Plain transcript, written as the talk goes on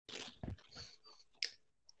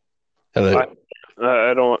Hello. I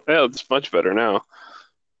I don't. Yeah, it's much better now.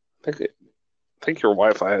 I think your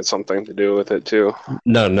Wi-Fi had something to do with it too.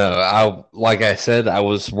 No, no. Like I said, I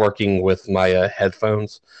was working with my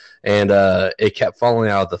headphones, and it kept falling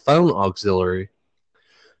out of the phone auxiliary.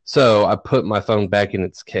 So I put my phone back in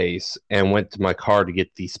its case and went to my car to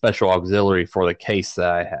get the special auxiliary for the case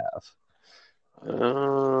that I have.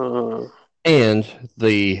 Uh, And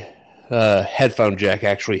the headphone jack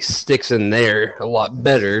actually sticks in there a lot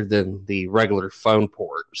better than the regular phone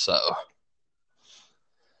port. So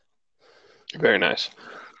Very nice.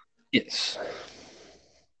 yes.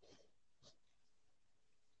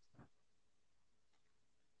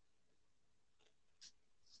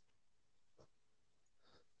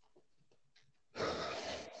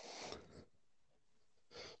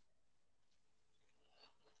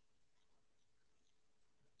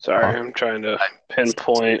 Sorry, I'm trying to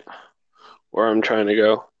pinpoint where I'm trying to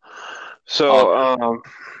go. All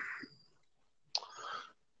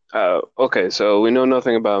So, okay, so we know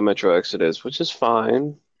nothing about Metro Exodus, which is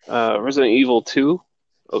fine. Resident Evil 2.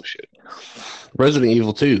 Oh shit, Resident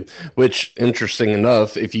Evil 2, which, interesting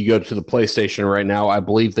enough, if you go to the PlayStation right now, I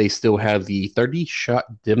believe they still have the 30 shot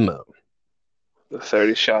demo. the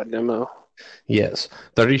 30 shot demo. Yes,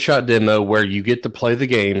 30 shot demo where you get to play the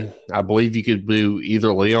game. I believe you could do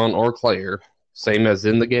either Leon or Claire, same as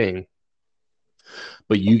in the game,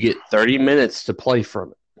 but you get 30 minutes to play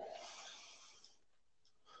from it.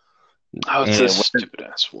 Oh, it's this And stupid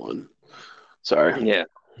ass one. Sorry. yeah,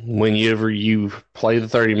 whenever you play the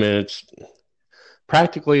 30 minutes,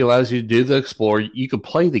 practically allows you to do the explore. You could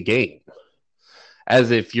play the game as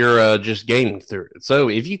if you're just gaming through it. So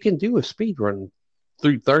if you can do a speed run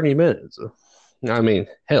through 30 minutes, I mean,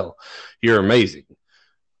 hell, you're amazing.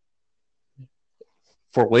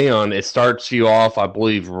 For Leon, it starts you off, I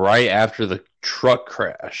believe, right after the truck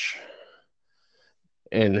crash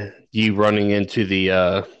and you running into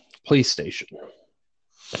the police station.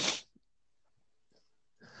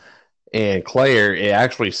 And Claire, it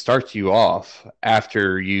actually starts you off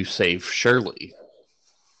after you save Shirley.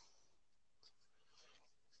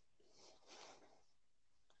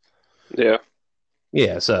 Yeah,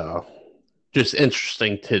 Yeah, so just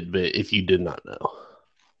interesting tidbit if you did not know.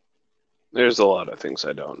 there's a lot of things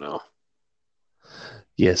I don't know.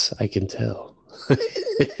 Yes, I can tell.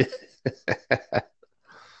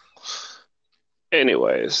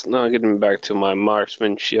 Anyways, now getting back to my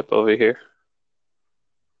marksmanship over here.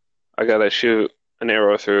 I gotta shoot an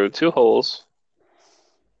arrow through two holes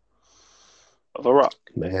of a rock.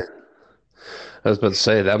 Man, I was about to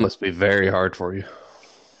say that must be very hard for you.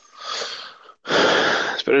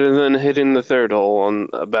 It's better than hitting the third hole on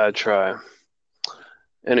a bad try.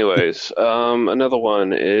 Anyways, another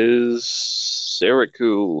one is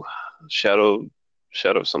Seriku Shadow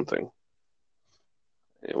something.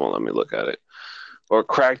 It won't let me look at it. Or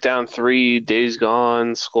Crackdown 3, Days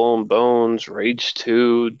Gone, Skull and Bones, Rage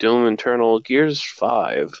 2, Doom Eternal, Gears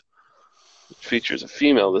 5, which features a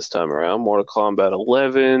female this time around, Mortal Kombat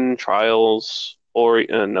 11, Trials, Ori,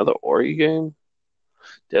 another Ori game,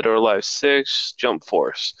 Dead or Alive 6, Jump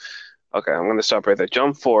Force. Okay, I'm gonna stop right there.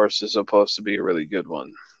 Jump Force is supposed to be a really good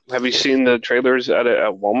one. Have you seen the trailers at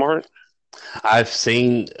Walmart? I've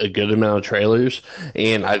seen a good amount of trailers,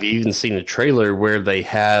 and I've even seen a trailer where they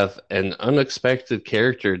have an unexpected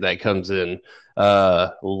character that comes in,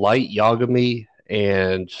 Light Yagami,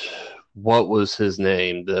 and what was his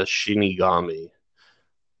name? The Shinigami.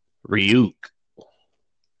 Ryuk.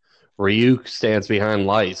 Ryuk stands behind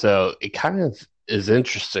Light, so it kind of is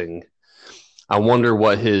interesting. I wonder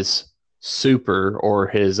what his super or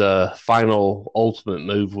his final ultimate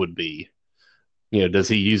move would be. Does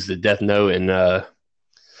he use the Death Note and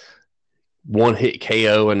one hit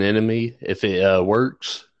KO an enemy if it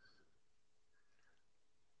works?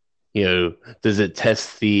 Does it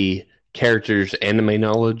test the character's anime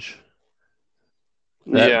knowledge?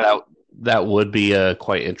 That Yeah, that that would be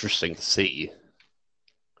quite interesting to see.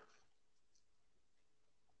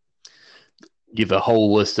 Give a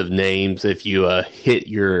whole list of names if you hit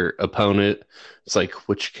your opponent. It's like,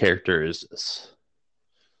 which character is this?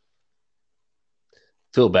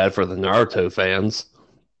 Feel bad for the Naruto fans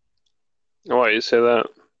why you say that?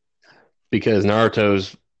 because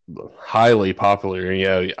Naruto's highly popular.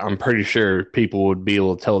 I'm pretty sure people would be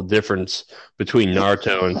able to tell the difference between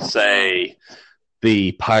Naruto and say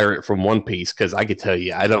the pirate from One Piece because I could tell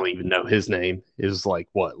you I don't even know his name. It was like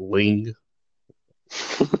what Ling.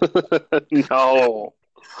 No.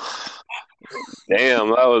 Damn,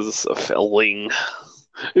 that was a Ling.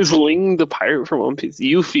 Is Ling the pirate from One Piece?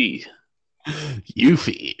 Yuffie.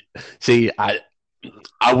 Yuffie. See,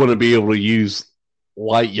 I want to be able to use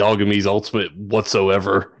Light Yagami's ultimate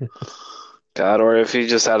whatsoever. God, or if he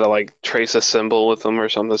just had to like trace a symbol with them or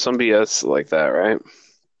something, some BS like that, right?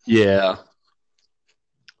 Yeah.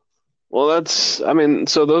 Well, I mean,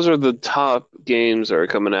 so those are the top games that are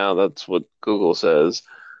coming out. That's what Google says.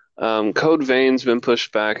 Code Vein's been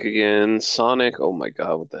pushed back again. Sonic, oh my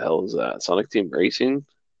God, what the hell is that? Sonic Team Racing?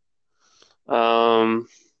 Um,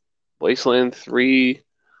 Wasteland 3,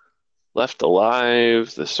 Left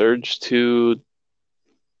Alive, The Surge 2,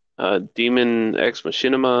 Demon X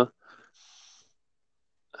Machinima,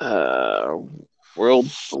 uh,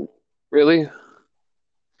 World, really?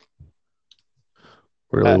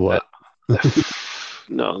 Really Uh, what?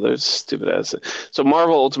 no, there's stupid ass. So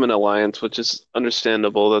Marvel Ultimate Alliance, which is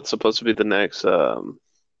understandable, that's supposed to be the next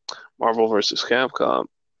Marvel versus Capcom.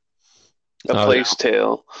 A Oh yeah. Plague's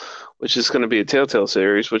Tale, which is going to be a Telltale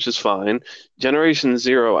series, which is fine. Generation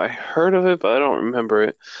Zero, I heard of it, but I don't remember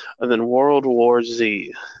it. And then World War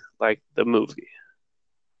Z, like the movie.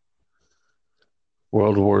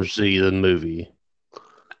 World War Z, the movie.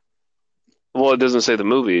 Well, it doesn't say the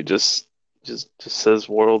movie, it just says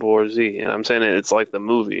World War Z, and I'm saying it's like the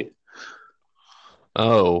movie.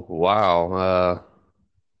 Oh wow.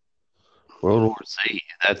 World War Z.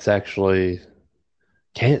 That's actually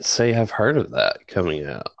can't say I've heard of that coming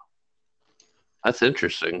out. That's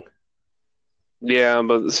interesting. Yeah,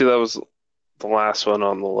 but see, that was the last one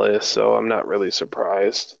on the list, so I'm not really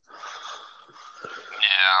surprised.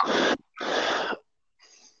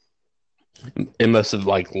 It must have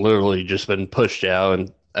like literally just been pushed out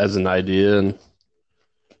and as an idea and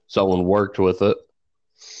someone worked with it.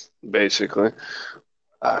 Basically.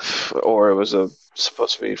 Or it was a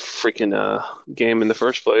supposed to be freaking game in the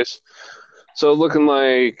first place. So looking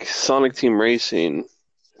like Sonic Team Racing,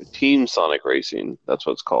 Team Sonic Racing, that's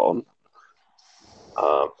what it's called.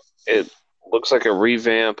 It looks like a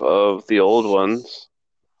revamp of the old ones.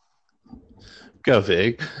 Go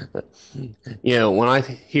fig. You know, when I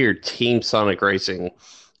hear Team Sonic Racing,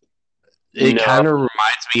 it No, kind of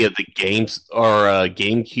reminds me of the games or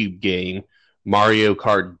GameCube game Mario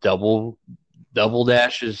Kart Double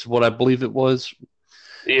Dash is what I believe it was.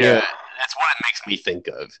 Yeah, yeah, that's what it makes me think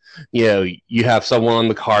of. You know, you have someone on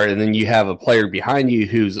the cart, and then you have a player behind you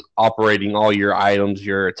who's operating all your items,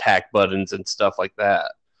 your attack buttons, and stuff like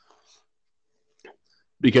that.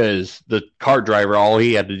 Because the cart driver, all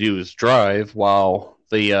he had to do was drive, while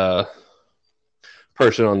the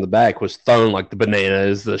person on the back was throwing like the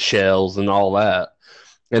bananas, the shells, and all that.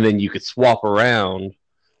 And then you could swap around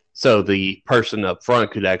so the person up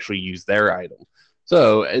front could actually use their item.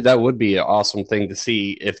 So that would be an awesome thing to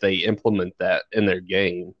see if they implement that in their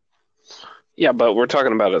game. yeah. But we're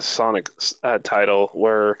talking about a Sonic title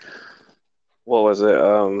where what was it?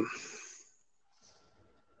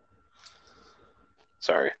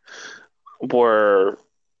 Sorry, where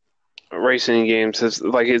racing games has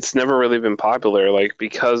like it's never really been popular, like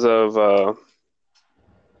because of what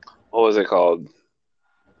was it called?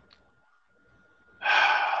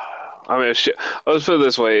 I mean, let's put it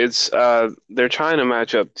this way: it's they're trying to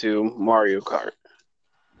match up to Mario Kart,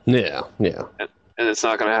 Yeah, yeah. and it's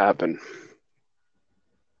not going to happen.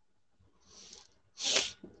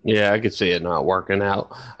 Yeah, I could see it not working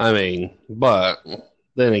out. I mean, but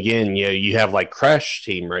then again, you know, you have like Crash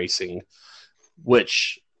Team Racing,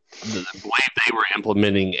 which I believe they were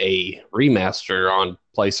implementing a remaster on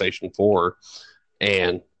PlayStation 4,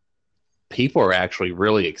 and people are actually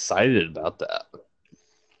really excited about that.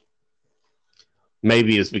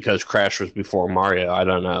 Maybe it's because Crash was before Mario. I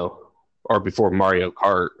don't know, or before Mario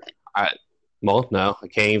Kart. I well, no, I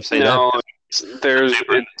can't even say that. No,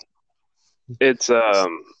 it's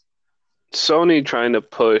Sony trying to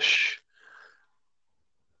push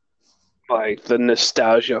like the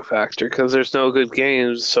nostalgia factor because there's no good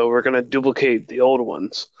games, so we're going to duplicate the old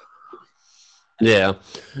ones. Yeah,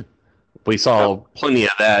 we Uh, saw plenty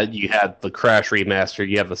of that. You had the Crash remastered.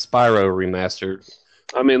 You have the Spyro remastered.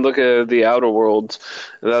 I mean, look at the Outer Worlds.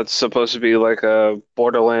 That's supposed to be like a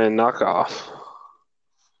Borderland knockoff.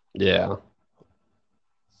 Yeah,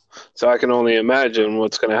 So I can only imagine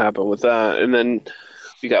what's going to happen with that. And then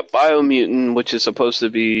we got Biomutant, which is supposed to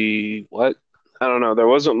be what? I don't know. There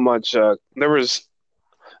wasn't much. There was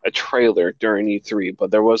a trailer during E3,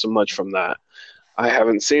 but there wasn't much from that. I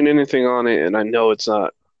haven't seen anything on it, and I know it's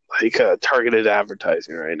not like targeted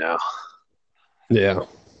advertising right now. yeah.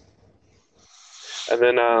 And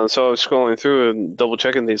then, so I was scrolling through and double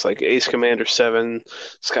checking these, like Ace Commander 7,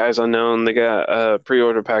 Skies Unknown. They got a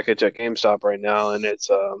pre-order package at GameStop right now, and it's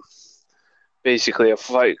basically a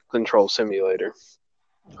flight control simulator.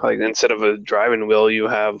 Like instead of a driving wheel, you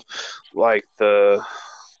have like the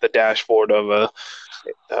dashboard of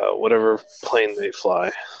whatever plane they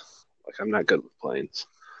fly. Like I'm not good with planes,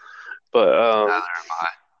 but Neither am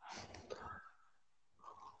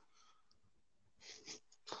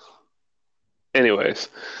anyways,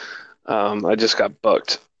 I just got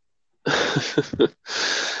booked.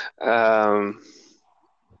 um,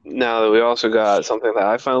 Now that we also got something that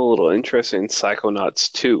I find a little interesting,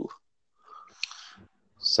 Psychonauts 2.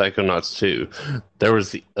 Psychonauts 2. There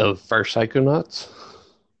was the first Psychonauts.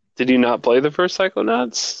 Did you not play the first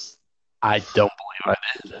Psychonauts? I don't believe I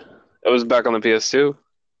did. It was back on the PS2.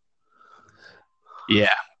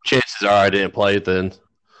 Yeah, chances are I didn't play it then.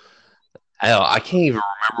 Hell, I can't even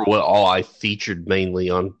remember what all I featured mainly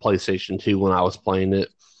on PlayStation 2 when I was playing it.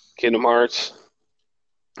 Kingdom Hearts.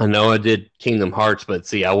 I know I did Kingdom Hearts, but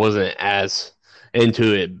see, I wasn't as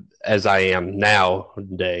into it as I am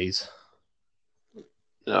nowadays.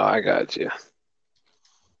 No, I got you.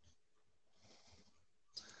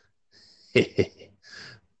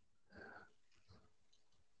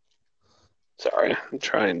 Sorry, I'm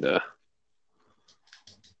trying to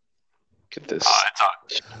get this.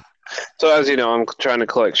 So as you know, I'm trying to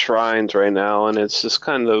collect shrines right now, and it's just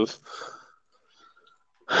kind of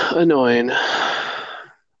annoying.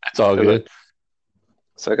 It's all good.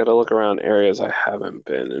 So I got to look around areas I haven't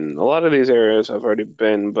been, and a lot of these areas I've already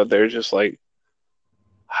been, but they're just like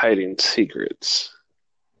hiding secrets.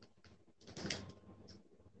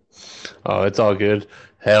 Oh, it's all good.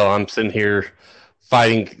 Hell, I'm sitting here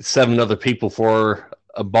fighting 7 other people for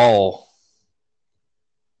a ball.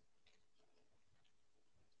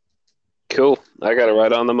 Cool. I got it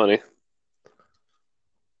right on the money.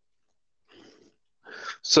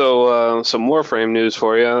 So, some Warframe news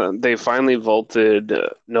for you. They finally vaulted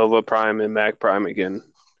Nova Prime and Mag Prime again.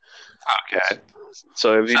 Okay.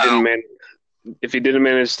 So if you didn't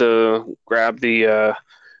manage to grab the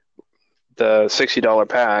 $60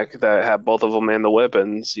 pack that had both of them and the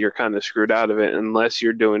weapons, you're kind of screwed out of it unless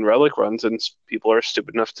you're doing relic runs and people are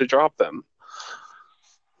stupid enough to drop them.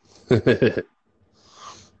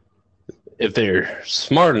 If they're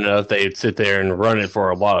smart enough, they'd sit there and run it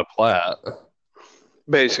for a lot of plat.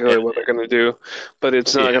 Basically, what they're going to do, but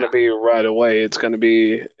it's not going to be right away. It's going to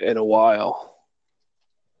be in a while.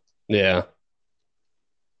 Yeah.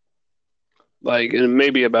 Like in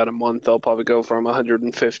maybe about a month, they'll probably go from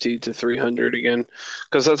 150 to 300 again,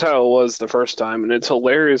 because that's how it was the first time. And it's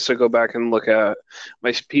hilarious to go back and look at my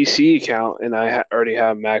PC account, and I already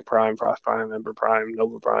have Mag Prime, Frost Prime, Ember Prime,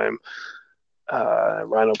 Nova Prime,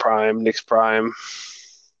 Rhino Prime, Nyx Prime.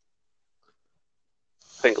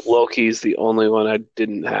 I think Loki's the only one I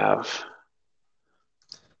didn't have.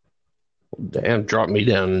 Damn, drop me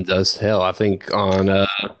down in dust. Hell, I think on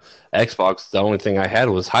Xbox, the only thing I had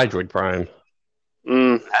was Hydroid Prime.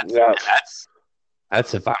 Yeah.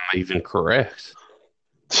 That's if I'm even correct.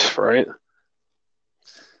 Right.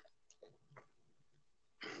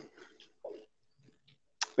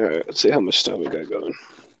 All right, let's see how much time we got going.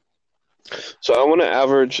 So I want to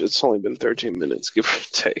average, it's only been 13 minutes, give or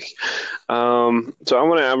take. So I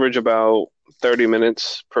want to average about 30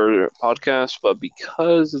 minutes per podcast, but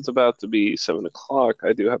because it's about to be 7 o'clock,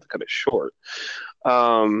 I do have to cut it short.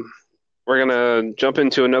 We're going to jump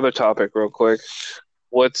into another topic real quick.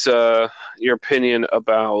 What's your opinion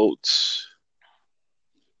about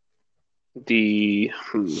the...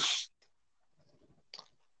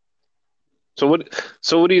 So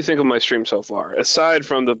what do you think of my stream so far? Aside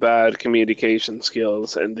from the bad communication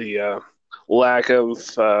skills and the lack of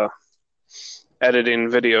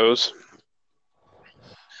editing videos,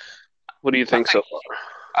 what do you think so far?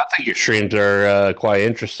 I think your streams are quite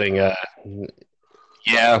interesting.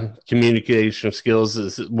 Yeah, communication skills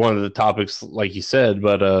is one of the topics, like you said,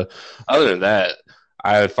 but other than that,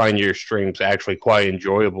 I find your streams actually quite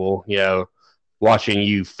enjoyable. You know, watching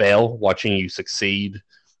you fail, watching you succeed.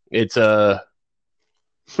 It's a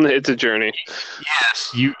It's a journey.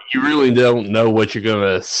 Yes, you really don't know what you're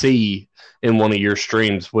gonna see in one of your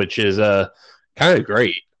streams, which is kind of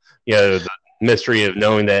great. You know, the mystery of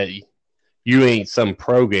knowing that you ain't some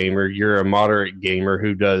pro gamer, you're a moderate gamer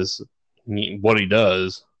who does what he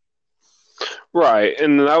does. Right,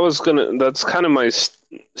 and that's kind of my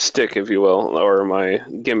stick, if you will, or my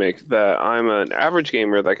gimmick, that I'm an average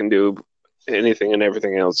gamer that can do anything and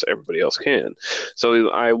everything else everybody else can. So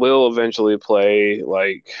I will eventually play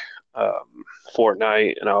like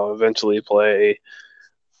Fortnite, and I'll eventually play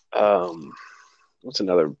what's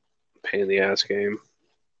another pain in the ass game?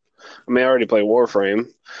 I mean, I already play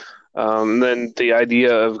Warframe. And then the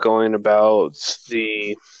idea of going about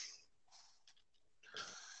the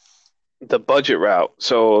budget route.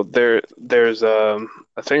 So there's a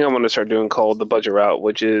thing I'm going to start doing called the budget route,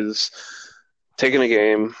 which is taking a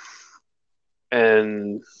game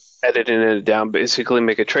and editing it down, basically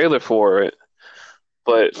make a trailer for it,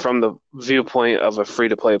 but from the viewpoint of a free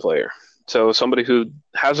to play player. So somebody who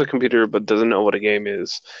has a computer but doesn't know what a game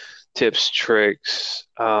is, tips, tricks,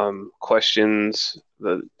 questions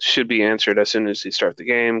that should be answered as soon as you start the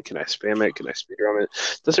game. Can I spam it? Can I speedrun it?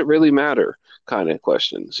 Does it really matter? Kind of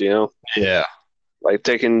questions, you know? Yeah. Like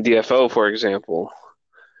taking DFO for example.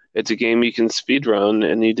 It's a game you can speedrun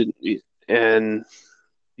and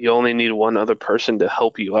you only need one other person to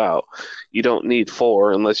help you out. You don't need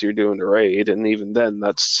four unless you're doing a raid, and even then,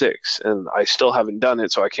 that's six. And I still haven't done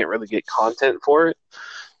it, so I can't really get content for it.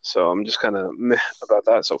 So I'm just kind of meh about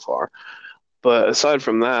that so far. But aside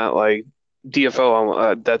from that, like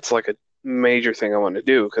DFO, that's like a major thing I want to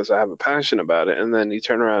do because I have a passion about it. And then you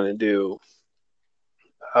turn around and do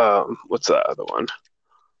what's that other one?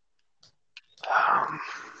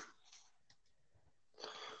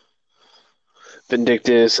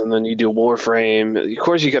 Vindictus, and then you do Warframe. Of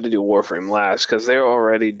course, you got to do Warframe last because they're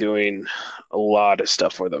already doing a lot of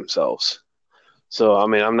stuff for themselves. So, I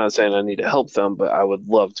mean, I'm not saying I need to help them, but I would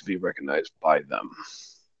love to be recognized by them.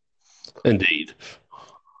 Indeed.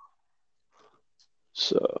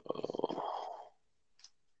 So,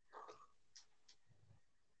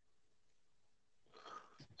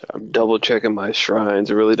 I'm double checking my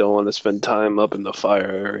shrines. I really don't want to spend time up in the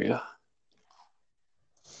fire area.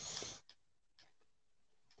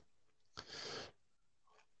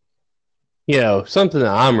 Something that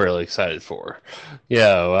I'm really excited for.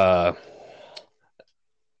 Yes,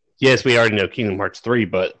 we already know Kingdom Hearts 3,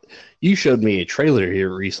 but you showed me a trailer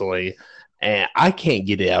here recently, and I can't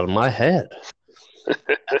get it out of my head. A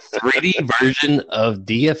 3D version of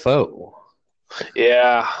DFO.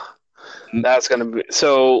 Yeah, that's gonna be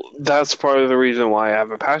so. That's part of the reason why I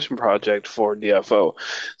have a passion project for DFO.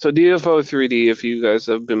 So DFO 3D. If you guys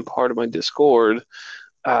have been part of my Discord,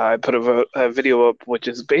 I put a video up, which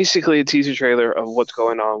is basically a teaser trailer of what's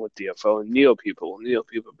going on with DFO and NeoPeople.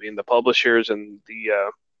 NeoPeople being the publishers and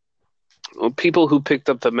the people who picked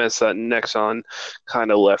up the mess that Nexon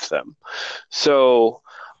kind of left them. So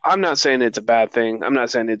I'm not saying it's a bad thing. I'm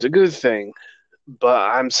not saying it's a good thing.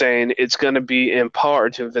 But I'm saying it's going to be in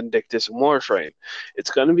part to Vindictus and Warframe.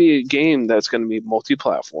 It's going to be a game that's going to be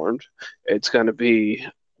multi-platformed. It's going to be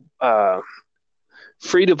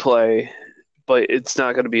free to play, but it's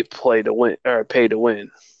not going to be play to win or pay to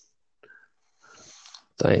win.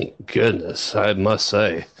 Thank goodness, I must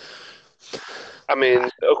say. I mean,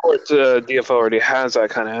 of course, DFO already has that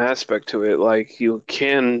kind of aspect to it. Like, you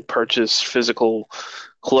can purchase physical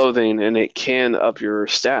clothing and it can up your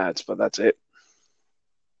stats, but that's it.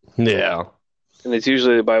 Yeah. And it's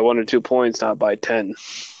usually by 1 or 2 points, not by 10.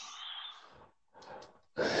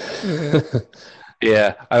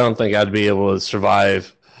 Yeah, I don't think I'd be able to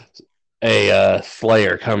survive a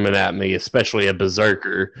Slayer coming at me, especially a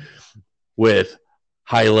Berserker with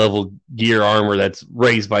high level gear armor that's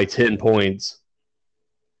raised by 10 points.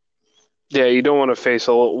 Yeah, you don't want to face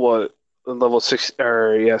a level 6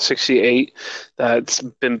 or 68 that's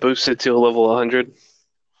been boosted to a level 100.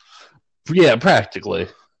 Yeah, practically.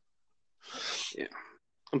 Yeah.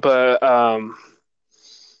 But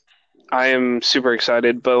I am super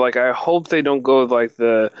excited, but like I hope they don't go like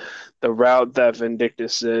the route that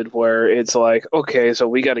Vindictus did where it's like, okay, so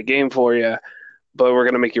we got a game for you, but we're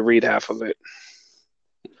going to make you read half of it.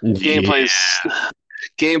 Yeah.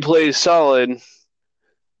 Gameplay is solid,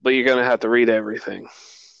 but you're going to have to read everything.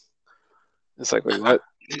 It's like, wait, what?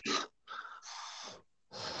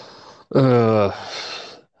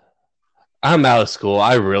 I'm out of school.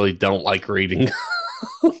 I really don't like reading.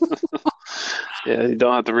 Yeah, you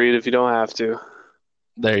don't have to read if you don't have to.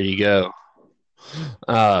 There you go.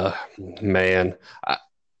 Man,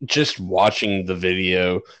 just watching the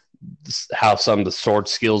video, how some of the sword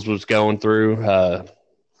skills was going through,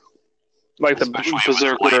 like the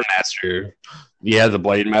Berserker. Blade Master. Yeah, the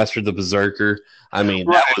Blade Master, the Berserker. I mean,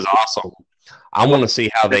 right. That was awesome. I want to see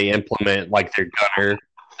how they implement like their gunner,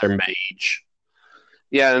 their mage.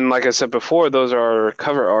 Yeah, and like I said before, those are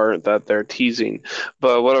cover art that they're teasing.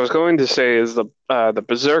 But what I was going to say is the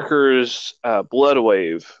Berserker's Blood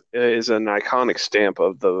Wave is an iconic stamp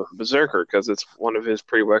of the Berserker because it's one of his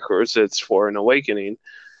prerequisites for an awakening.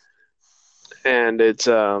 And it's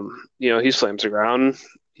he slams the ground.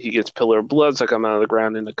 He gets pillar of bloods that come out of the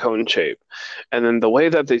ground in a cone shape. And then the way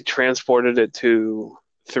that they transported it to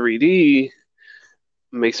 3D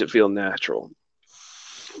makes it feel natural.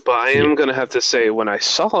 But I am going to have to say, when I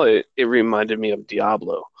saw it, it reminded me of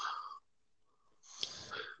Diablo.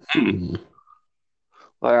 Like,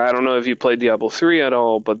 I don't know if you played Diablo 3 at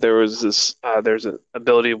all, but there was there's an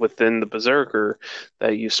ability within the Berserker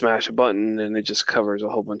that you smash a button and it just covers a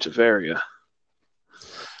whole bunch of area.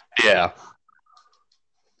 Yeah.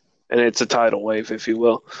 And it's a tidal wave, if you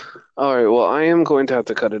will. All right, well, I am going to have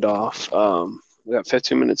to cut it off. We got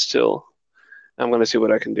 15 minutes till. I'm going to see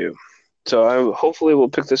what I can do. So I hopefully will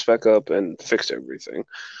pick this back up and fix everything.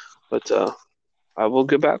 But I will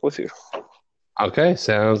get back with you. Okay,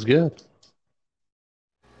 sounds good.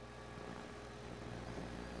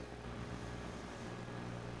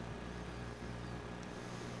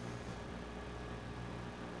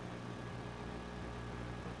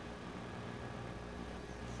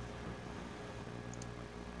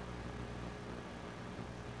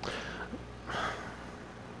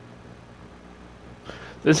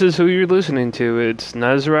 This is who you're listening to. It's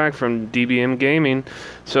Nazrak from DBM Gaming.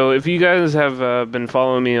 So if you guys have been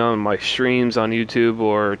following me on my streams on YouTube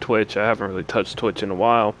or Twitch, I haven't really touched Twitch in a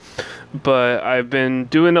while, but I've been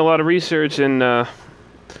doing a lot of research and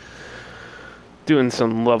doing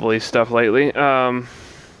some lovely stuff lately.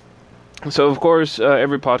 So, of course,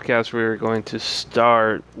 every podcast we're going to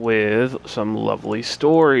start with some lovely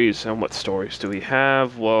stories. And what stories do we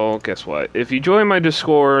have? Well, guess what? If you join my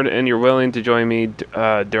Discord and you're willing to join me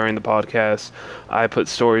during the podcast, I put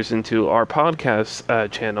stories into our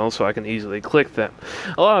podcast channel so I can easily click them.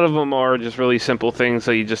 A lot of them are just really simple things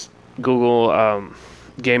that you just Google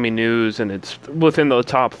gaming news and it's within the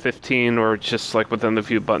top 15 or just like within the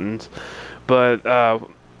few buttons. But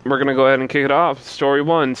we're going to go ahead and kick it off. Story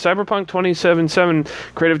 1. Cyberpunk 2077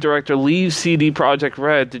 creative director leaves CD Projekt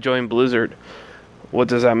Red to join Blizzard. What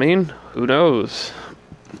does that mean? Who knows?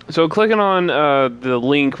 So clicking on the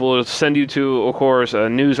link will send you to, of course, a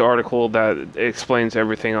news article that explains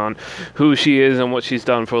everything on who she is and what she's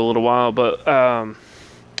done for a little while. But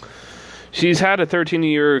she's had a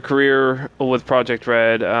 13-year career with Project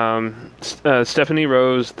Red. Stephanie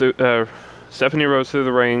rose through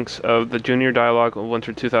the ranks of the Junior Dialogue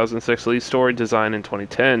Winter 2006 lead story design in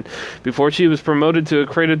 2010, before she was promoted to a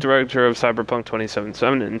creative director of Cyberpunk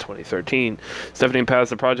 2077 in 2013. Stephanie passed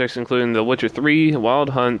the projects including The Witcher 3, Wild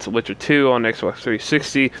Hunt, Witcher 2 on Xbox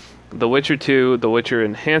 360, The Witcher 2, The Witcher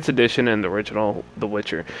Enhanced Edition, and the original The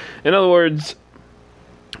Witcher. In other words,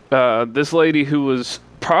 this lady who was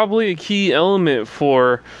probably a key element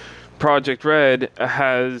for Project Red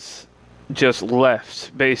has just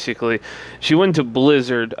left, basically. She went to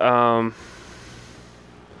Blizzard.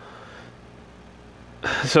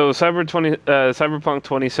 So Cyberpunk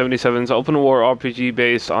 2077 is an open war RPG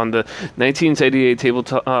based on the 1988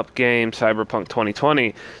 tabletop game Cyberpunk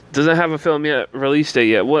 2020. Doesn't have a film yet, release date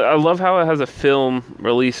yet. Well, I love how it has a film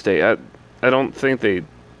release date. I don't think they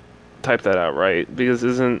typed that out right, because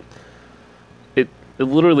it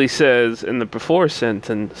literally says in the before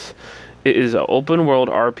sentence, it is an open-world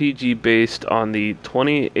RPG based on the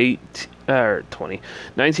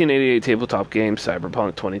 1988 tabletop game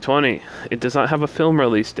Cyberpunk 2020. It does not have a film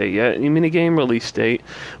release date yet, you mean a game release date,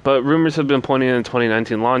 but rumors have been pointing in the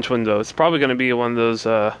 2019 launch window. It's probably going to be one of those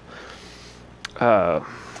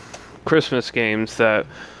Christmas games that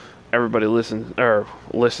everybody listens to.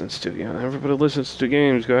 You know, everybody listens to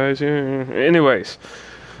games, guys. Yeah. Anyways.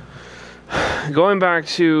 Going back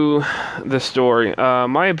to the story,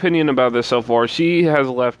 my opinion about this so far, she has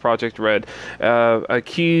left Project Red, a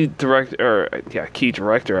key director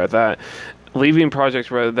at that, leaving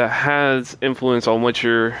Project Red that has influence on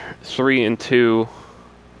Witcher 3 and 2,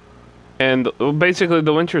 and basically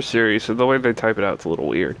the Witcher series. So the way they type it out, it's a little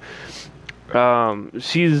weird.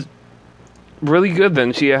 She's really good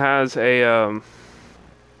then. She has a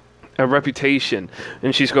reputation,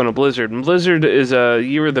 and she's going to Blizzard. And Blizzard is a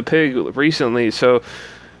Year of the Pig recently, so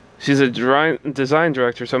she's a design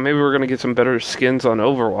director, so maybe we're going to get some better skins on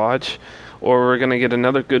Overwatch, or we're going to get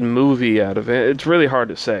another good movie out of it. It's really hard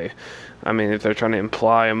to say. I mean, if they're trying to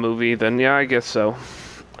imply a movie, then yeah, I guess so.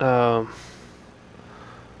 Whatever.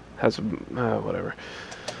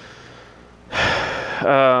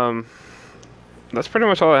 That's pretty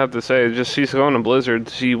much all I have to say. Just she's going to Blizzard.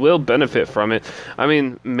 She will benefit from it. I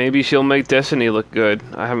mean, maybe she'll make Destiny look good.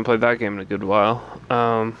 I haven't played that game in a good while.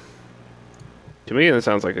 To me, that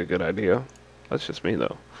sounds like a good idea. That's just me,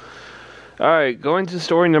 though. Alright, going to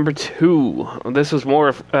story number 2. This was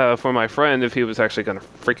more for my friend if he was actually going to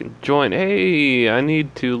freaking join. Hey, I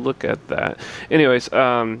need to look at that. Anyways,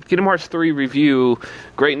 Kingdom Hearts 3 review.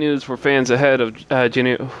 Great news for fans ahead of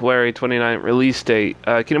January 29th release date.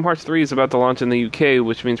 Kingdom Hearts 3 is about to launch in the UK,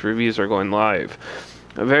 which means reviews are going live.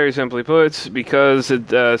 Very simply put, because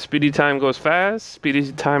speedy time goes fast,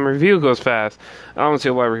 speedy time review goes fast. I don't see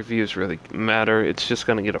why reviews really matter. It's just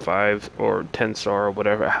going to get a 5 or 10 star or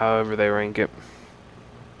whatever, however they rank it.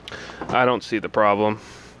 I don't see the problem.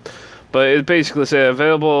 But it basically said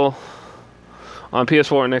available on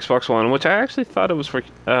PS4 and Xbox One, which I actually thought it was for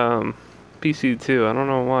PC too. I don't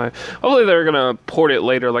know why. Hopefully they're gonna port it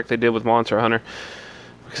later like they did with Monster Hunter,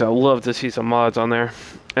 because I would love to see some mods on there,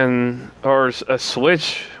 or a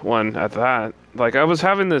Switch one at that. Like, I was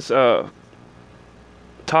having this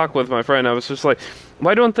talk with my friend. I was just like,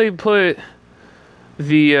 why don't they put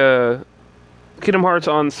the Kingdom Hearts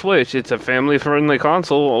on Switch? It's a family-friendly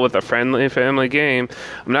console with a friendly family game.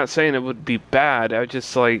 I'm not saying it would be bad. I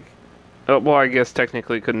just like, well, I guess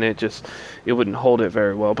technically couldn't it just, it wouldn't hold it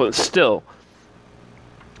very well, but still,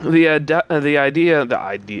 the idea,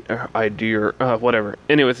 whatever.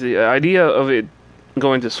 Anyways, the idea of it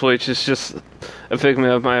going to Switch is just a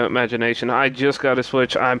figment of my imagination. I just got a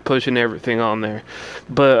Switch. I'm pushing everything on there,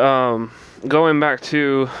 but going back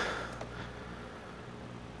to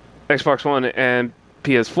Xbox One and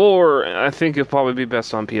PS4, I think it'll probably be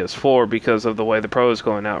best on PS4 because of the way the Pro is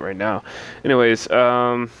going out right now. Anyways,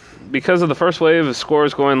 because of the first wave of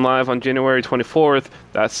scores going live on January 24th,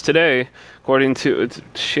 that's today, according to...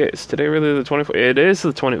 Is today really the 24th? It is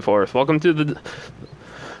the 24th. Welcome to the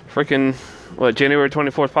freaking... January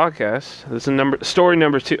 24th podcast. This is story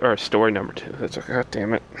number 2. That's, god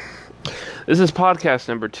damn it. This is podcast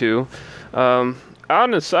number 2.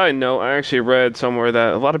 On a side note, I actually read somewhere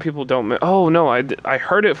that a lot of people don't... Oh, no, I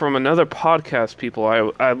heard it from another podcast people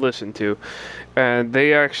I listened to. And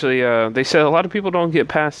they actually, they said a lot of people don't get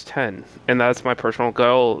past 10. And that's my personal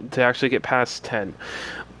goal, to actually get past 10.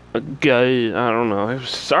 I don't know.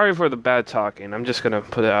 Sorry for the bad talking. I'm just going to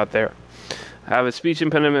put it out there. I have a speech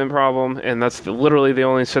impediment problem, and that's literally the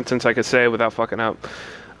only sentence I could say without fucking up.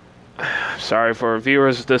 Sorry for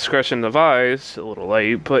viewers' discretion advised. A little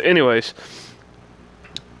late, but anyways...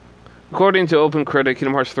 According to OpenCritic,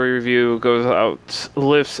 Kingdom Hearts 3 review goes out,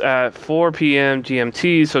 lifts at 4 p.m.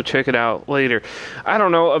 GMT, so check it out later. I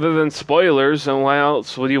don't know, other than spoilers, and why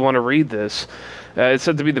else would you want to read this? It's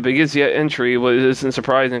said to be the biggest yet entry, which isn't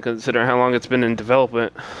surprising considering how long it's been in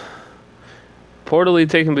development. Reportedly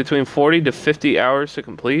taking between 40 to 50 hours to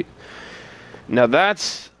complete. Now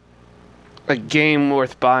that's a game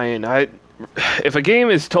worth buying. If a game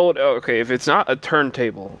is told, okay, if it's not a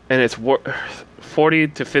turntable, and it's worth 40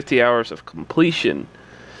 to 50 hours of completion,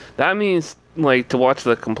 that means, like, to watch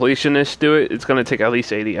the completionist do it, it's going to take at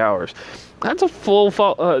least 80 hours. That's a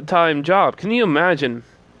full-time job. Can you imagine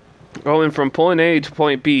going from point A to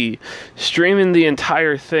point B, streaming the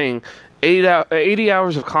entire thing? 80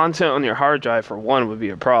 hours of content on your hard drive, for one, would be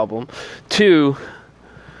a problem. 2,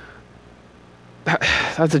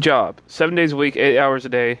 that's a job. 7 days a week, 8 hours a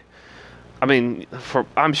day. I mean,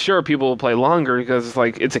 I'm sure people will play longer because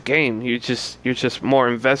it's a game. You're just more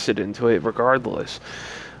invested into it regardless.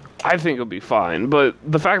 I think it'll be fine. But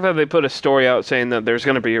the fact that they put a story out saying that there's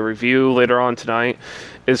going to be a review later on tonight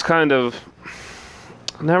is kind of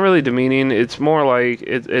not really demeaning. It's more like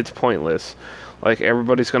it's pointless. Like,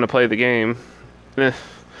 everybody's going to play the game.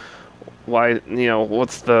 Why?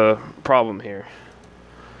 What's the problem here?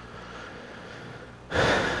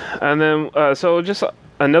 And then, so just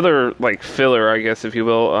another, filler, I guess, if you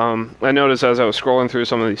will. I noticed as I was scrolling through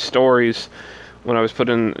some of these stories when I was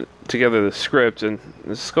putting together the script, and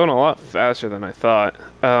this is going a lot faster than I thought,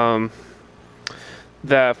 that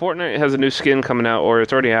Fortnite has a new skin coming out, or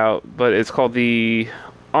it's already out, but it's called the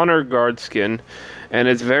Honor Guard skin, and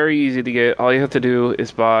it's very easy to get. All you have to do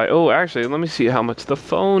is buy... Oh, actually, let me see how much the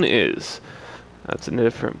phone is. That's a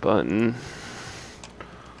different button.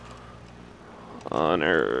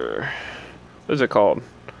 Honor... What is it called?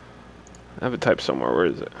 I have it typed somewhere. Where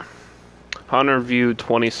is it? Honor View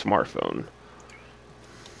 20 smartphone.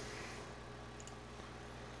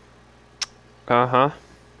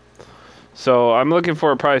 So I'm looking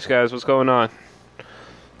for a price, guys. What's going on?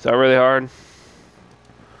 Is that really hard?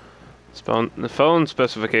 The phone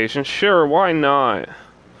specification. Sure, why not?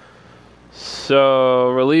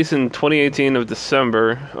 So, release in 2018 of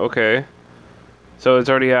December. Okay. So it's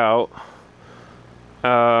already out.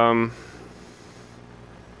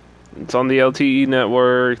 It's on the LTE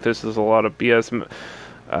network. This is a lot of BS.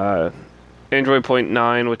 Android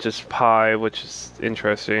 0.9, which is Pi, which is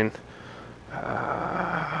interesting.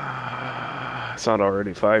 It's not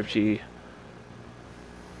already 5G.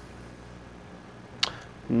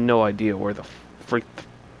 No idea where the freak...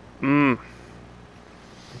 I'm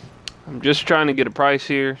just trying to get a price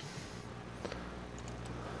here.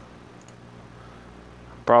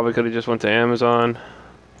 Probably could have just went to Amazon.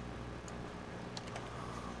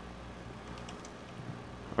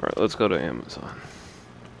 Alright, let's go to Amazon.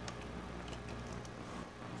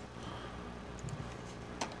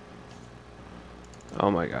 Oh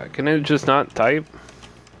my god, can it just not type?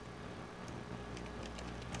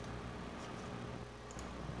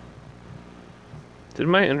 Did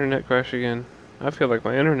my internet crash again? I feel like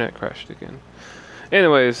my internet crashed again.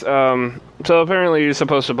 Anyways, so apparently you're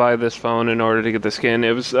supposed to buy this phone in order to get the skin.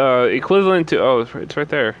 It was equivalent to, oh, it's right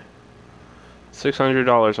there,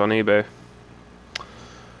 $600 on eBay.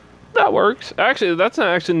 That works. Actually, that's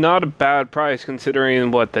actually not a bad price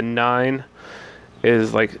considering what the 9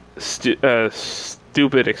 is like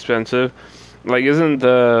stupid expensive. Like, isn't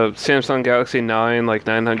the Samsung Galaxy 9 like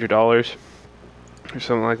 $900 or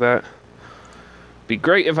something like that? Be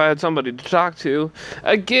great if I had somebody to talk to.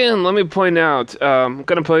 Again, let me point out, I'm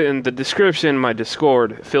gonna put in the description my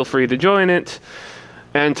Discord. Feel free to join it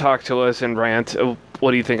and talk to us and rant.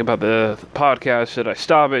 What do you think about the podcast? Should I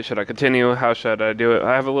stop it? Should I continue? How should I do it?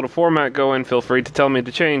 I have a little format going. Feel free to tell me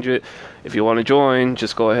to change it. If you want to join,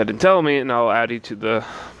 just go ahead and tell me, and I'll add you to the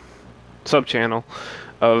sub channel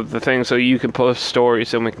of the thing so you can post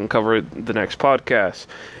stories and we can cover it the next podcast.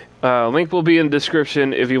 Link will be in the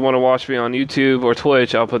description. If you want to watch me on YouTube or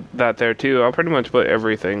Twitch, I'll put that there too. I'll pretty much put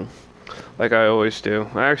everything like I always do.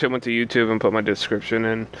 I actually went to YouTube and put my description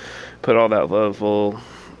and put all that level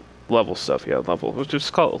stuff. Yeah, level. We'll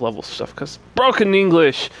just call it level stuff because broken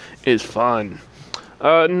English is fun.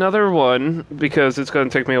 Another one, because it's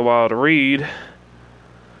going to take me a while to read.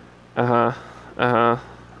 This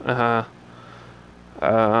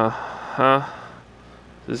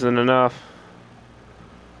isn't enough.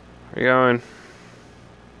 Where you going?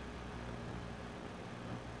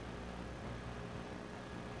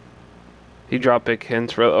 He dropped big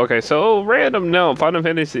hints. Okay, so random note. Final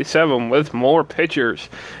Fantasy VII with more pictures.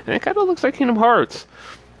 And it kind of looks like Kingdom Hearts.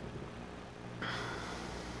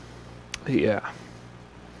 Yeah.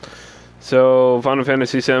 So, Final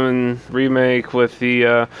Fantasy VII Remake with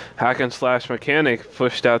the hack and slash mechanic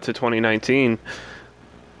pushed out to 2019.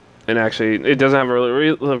 And actually, it doesn't have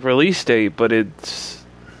a release date, but it's...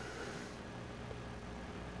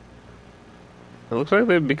 It looks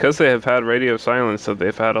like because they have had radio silence, that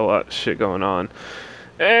they've had a lot of shit going on.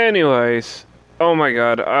 Anyways, oh my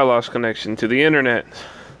god, I lost connection to the internet.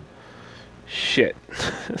 Shit.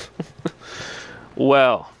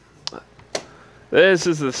 Well, this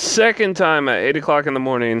is the second time at 8 o'clock in the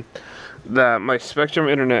morning that my Spectrum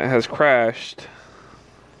internet has crashed.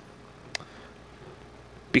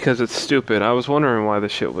 Because it's stupid. I was wondering why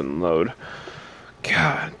this shit wouldn't load.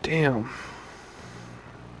 God damn.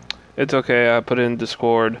 It's okay, I put it in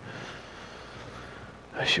Discord.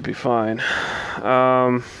 I should be fine.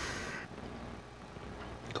 Going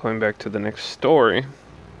back to the next story.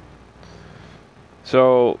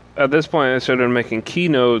 So, at this point, I started making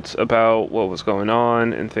keynotes about what was going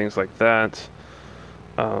on and things like that.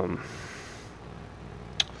 Now,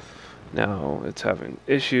 it's having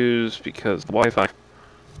issues because the Wi-Fi.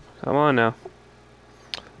 Come on now.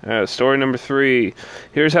 Story number 3.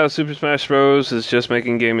 Here's how Super Smash Bros. Is just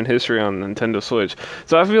making gaming history on Nintendo Switch.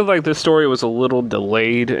 So I feel like this story was a little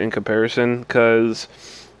delayed in comparison because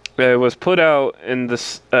it was put out in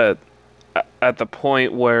this at the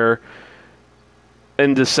point where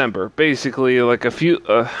in December, basically like a few.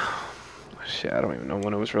 Shit, I don't even know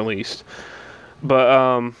when it was released,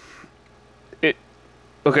 but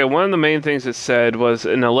Okay, one of the main things it said was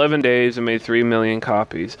in 11 days it made 3 million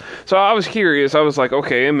copies. So I was curious. I was like,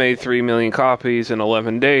 okay, it made 3 million copies in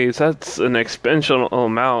 11 days. That's an exponential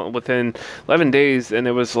amount within 11 days. And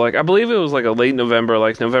it was like, I believe it was like a late November,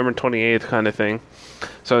 like November 28th kind of thing.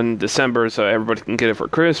 So in December, so everybody can get it for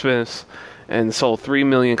Christmas. And sold 3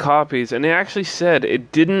 million copies. And it actually said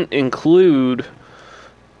it didn't include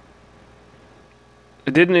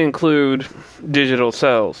digital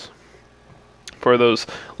sales. For those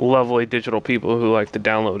lovely digital people who like to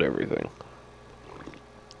download everything.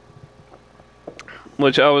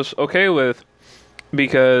 Which I was okay with,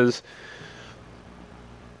 because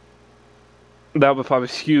that would probably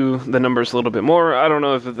skew the numbers a little bit more. I don't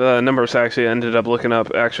know if the numbers actually ended up looking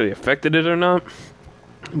up actually affected it or not.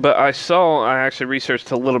 But I actually researched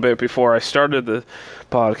a little bit before I started the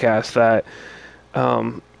podcast that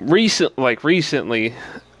recently,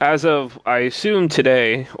 as of, I assume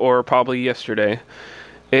today, or probably yesterday,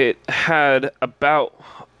 it had about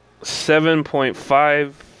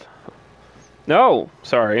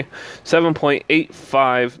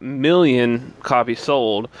 7.85 million copies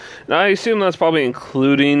sold. And I assume that's probably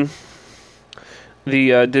including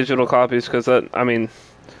the digital copies, because it's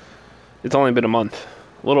only been a month.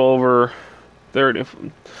 A little over 30,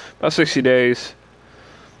 about 60 days.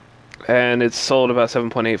 And it's sold about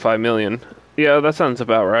 7.85 million. Yeah, that sounds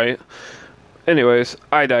about right. Anyways,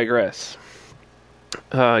 I digress.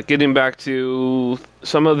 Getting back to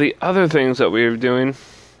some of the other things that we were doing.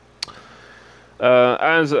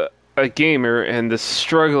 As a gamer and the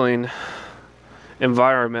struggling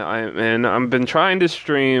environment I'm in. I've been trying to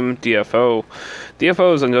stream DFO.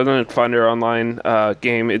 DFO is a Gun Finder online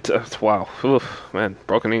game. It's wow, oof, man,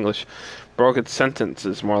 broken English, broken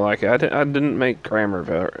sentences more like it. I didn't make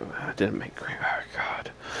grammar. I didn't make grammar. Oh,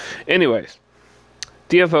 God. Anyways,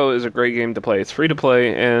 DFO is a great game to play. It's free to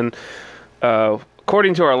play, and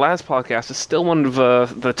according to our last podcast, it's still one of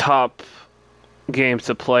the top games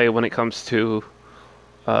to play when it comes to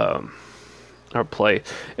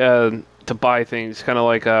to buy things, kind of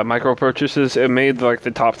like micro purchases. It made like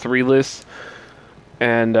the top 3 lists,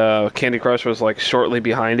 and Candy Crush was like shortly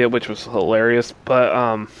behind it, which was hilarious.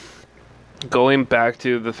 But going back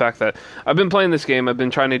to the fact that I've been playing this game, I've been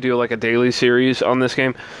trying to do like a daily series on this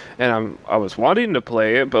game, and I was wanting to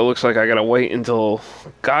play it, but it looks like I gotta wait until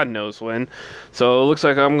God knows when. So it looks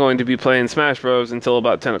like I'm going to be playing Smash Bros until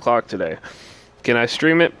about 10 o'clock today. Can I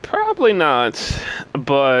stream it? Probably not,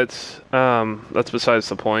 but that's besides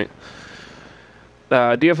the point.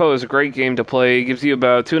 DFO is a great game to play. It gives you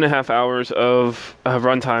about 2.5 hours of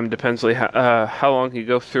runtime, depends how long you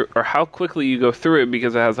go through, or how quickly you go through it,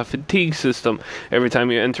 because it has a fatigue system. Every time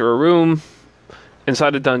you enter a room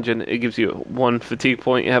inside a dungeon, it gives you 1 fatigue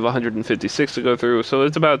point. You have 156 to go through, so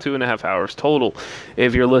it's about 2.5 hours total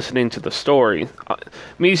if you're listening to the story.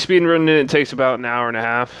 Me speedrunning it takes about an hour and a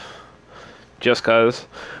half, just cause,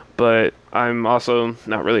 but I'm also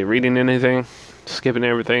not really reading anything, skipping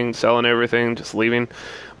everything, selling everything, just leaving.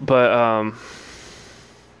 But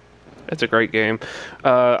it's a great game.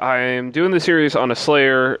 I am doing the series on a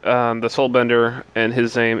Slayer, the Soulbender, and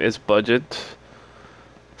his name is Budget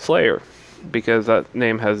Slayer, because that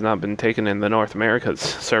name has not been taken in the North America's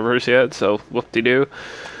servers yet, so whoop-de-doo.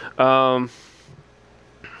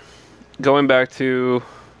 Going back to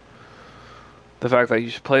the fact that you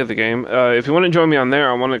should play the game. If you want to join me on there,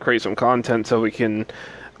 I want to create some content so we can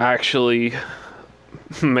actually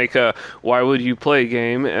make a why would you play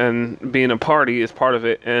game, and being a party is part of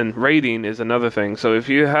it, and raiding is another thing. So if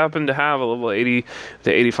you happen to have a level 80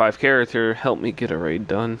 to 85 character, help me get a raid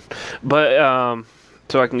done. But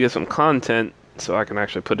so I can get some content so I can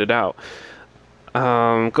actually put it out.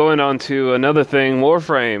 Going on to another thing,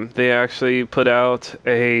 Warframe. They actually put out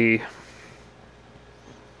a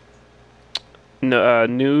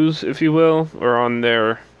news, if you will, or on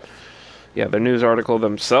their news article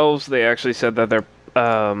themselves. They actually said that they're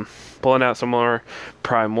pulling out some more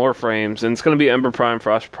Prime Warframes, and it's going to be Ember Prime,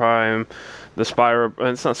 Frost Prime, the Spyro.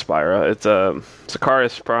 It's not Spyro. It's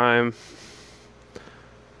Sakaris Prime,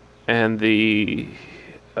 and the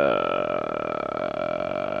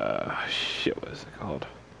what is it called?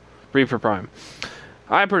 Reaper Prime.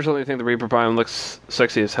 I personally think the Reaper Prime looks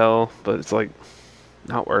sexy as hell, but it's like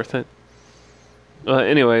not worth it.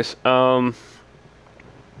 Anyways, the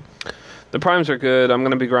Primes are good. I'm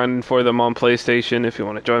going to be grinding for them on PlayStation. If you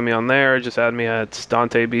want to join me on there, just add me at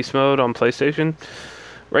Dante Beast Mode on PlayStation.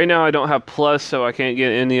 Right now, I don't have Plus, so I can't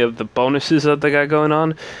get any of the bonuses that they got going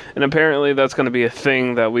on. And apparently, that's going to be a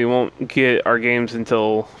thing that we won't get our games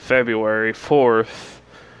until February 4th,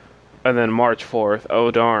 and then March 4th.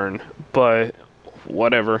 Oh, darn. But,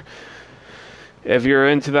 whatever. If you're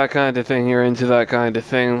into that kind of thing, you're into that kind of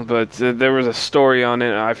thing. But there was a story on it,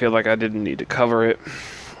 and I feel like I didn't need to cover it.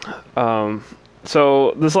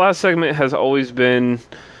 So this last segment has always been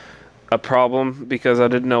a problem because I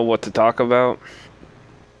didn't know what to talk about.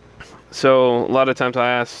 So a lot of times I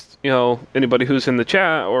asked, anybody who's in the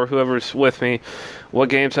chat or whoever's with me, what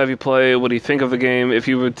games have you played? What do you think of the game? If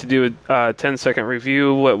you were to do a 10-second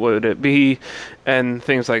review, what would it be? And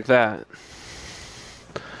things like that.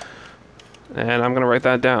 And I'm going to write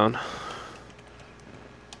that down.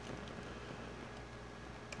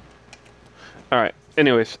 Alright,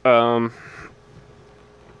 anyways,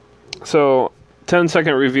 so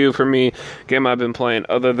 10-second review for me, game I've been playing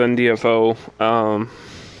other than DFO,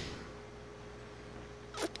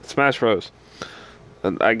 Smash Bros.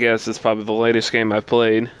 I guess it's probably the latest game I've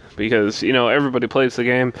played, because, everybody plays the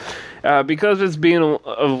game. Because it's being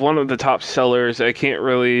one of the top sellers, I can't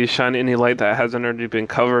really shine any light that hasn't already been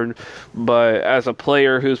covered. But as a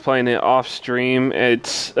player who's playing it off stream,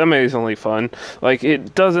 it's amazingly fun. Like,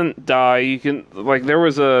 it doesn't die. You can, there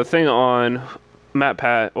was a thing on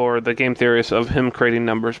MatPat, or the Game Theorist, of him creating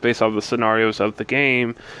numbers based off the scenarios of the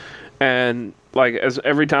game. And, as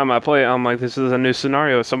every time I play it, I'm like, this is a new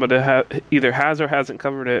scenario. Somebody either has or hasn't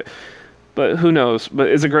covered it. But who knows? But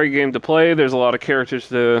it's a great game to play. There's a lot of characters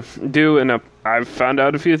to do, and I've found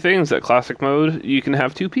out a few things. That classic mode, you can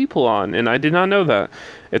have 2 people on, and I did not know that.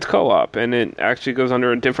 It's co-op, and it actually goes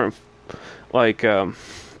under a different,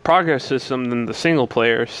 progress system than the single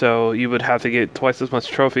player, so you would have to get twice as much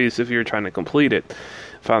trophies if you're trying to complete it.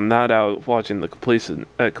 Found that out watching the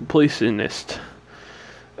completionist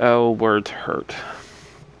Oh, words hurt.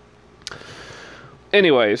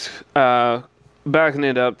 Anyways, backing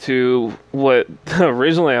it up to what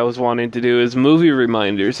originally I was wanting to do is movie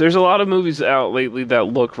reminders. There's a lot of movies out lately that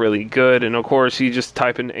look really good, and of course you just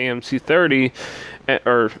type in AMC 30,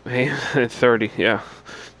 or 30, yeah,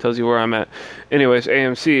 tells you where I'm at. Anyways,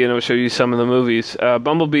 AMC, and it'll show you some of the movies.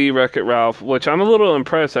 Bumblebee, Wreck-It Ralph, which I'm a little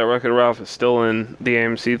impressed that Wreck-It Ralph is still in the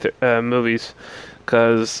AMC movies,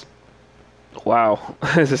 because wow,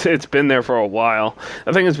 it's been there for a while.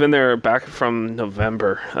 I think it's been there back from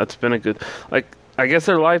November. That's been a good, I guess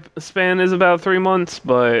their lifespan is about 3 months,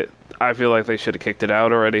 but I feel like they should have kicked it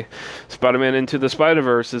out already. Spider-Man Into the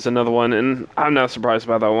Spider-Verse is another one, and I'm not surprised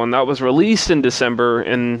about that one. That was released in December,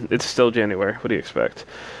 and it's still January. What do you expect?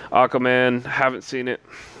 Aquaman, haven't seen it,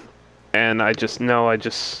 and I just know, I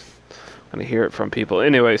just want to hear it from people.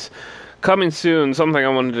 Anyways, coming soon, something I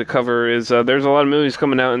wanted to cover is there's a lot of movies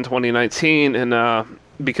coming out in 2019, and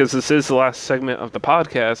because this is the last segment of the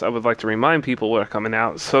podcast, I would like to remind people what are coming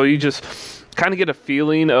out, so you just kind of get a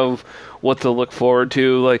feeling of what to look forward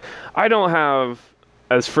to. Like, I don't have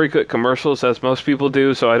as frequent commercials as most people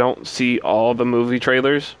do, so I don't see all the movie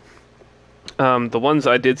trailers. The ones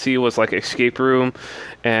I did see was like Escape Room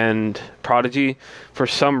and Prodigy. For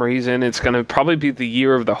some reason, it's going to probably be the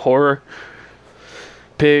year of the horror.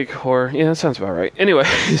 Big horror. Yeah, that sounds about right.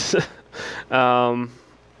 Anyways,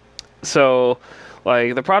 so,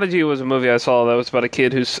 like, The Prodigy was a movie I saw that was about a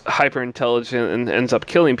kid who's hyper intelligent and ends up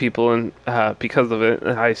killing people, and because of it,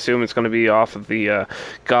 I assume it's going to be off of the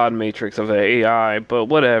God Matrix of the AI, but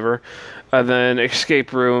whatever. Then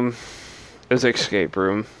Escape Room is Escape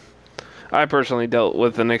Room. I personally dealt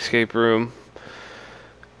with an escape room.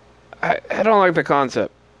 I don't like the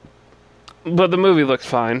concept, but the movie looks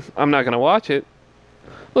fine. I'm not going to watch it.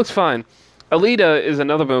 Looks fine. Alita is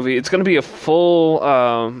another movie. It's going to be a full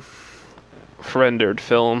rendered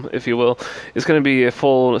film, if you will. It's going to be a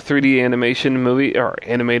full 3D animation movie, or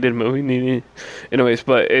animated movie. Anyways,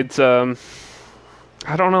 but it's I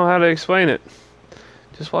don't know how to explain it.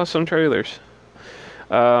 Just watch some trailers.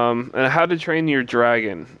 And How to Train Your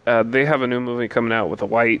Dragon. They have a new movie coming out with a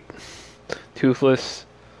white Toothless.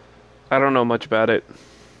 I don't know much about it.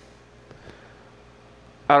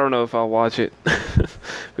 I don't know if I'll watch it.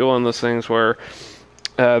 Be one of those things where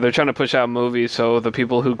they're trying to push out movies, so the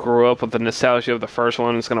people who grew up with the nostalgia of the first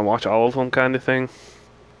one is going to watch all of them, kind of thing.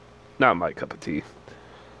 Not my cup of tea.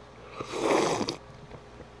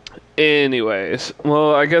 Anyways,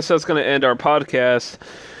 well, I guess that's going to end our podcast.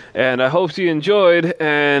 And I hope you enjoyed,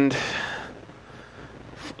 and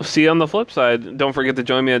see you on the flip side. Don't forget to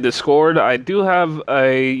join me at Discord. I do have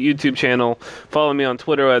a YouTube channel. Follow me on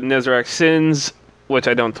Twitter at NezaracSins, which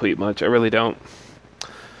I don't tweet much. I really don't.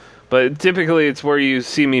 But typically it's where you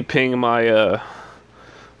see me ping my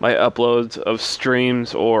my uploads of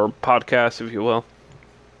streams or podcasts, if you will.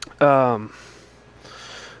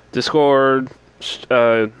 Discord,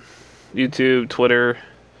 YouTube, Twitter.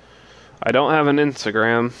 I don't have an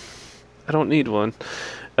Instagram. I don't need one.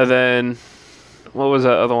 And then, what was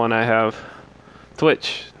that other one I have?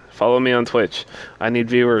 Twitch. Follow me on Twitch. I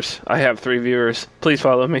need viewers. I have 3 viewers. Please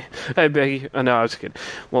follow me. I beg you. Oh, no, I was kidding.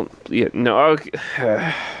 Well, yeah, no.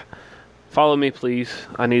 Okay. Follow me, please.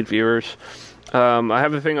 I need viewers. I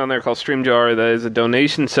have a thing on there called StreamJar that is a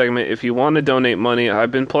donation segment. If you want to donate money,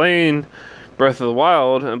 I've been playing Breath of the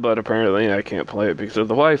Wild, but apparently I can't play it because of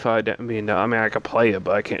the Wi-Fi. I mean, I can play it,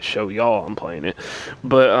 but I can't show y'all I'm playing it.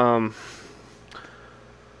 But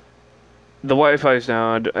the Wi-Fi is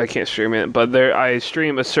down. I can't stream it, but I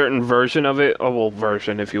stream a certain version of it. Oh, well,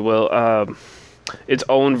 version, if you will. Its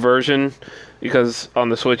own version, because on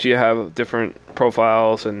the Switch you have different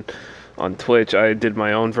profiles, and on Twitch I did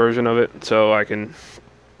my own version of it, so I can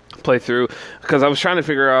play through, because I was trying to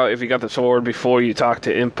figure out if you got the sword before you talk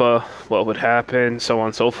to Impa, what would happen, so on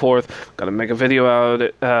and so forth. Gotta make a video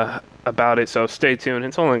about it, so stay tuned.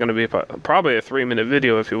 It's only going to be probably a 3-minute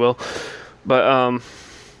video, if you will. But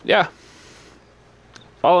yeah,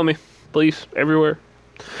 follow me, please, everywhere.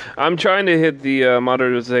 I'm trying to hit the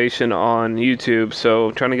monetization on YouTube, so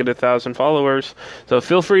I'm trying to get 1,000 followers. So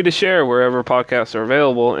feel free to share wherever podcasts are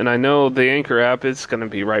available, and I know the Anchor app is going to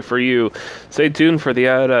be right for you. Stay tuned for the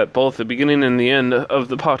ad at both the beginning and the end of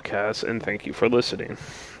the podcast, and thank you for listening.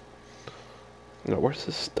 Now, where's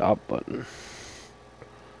the stop button?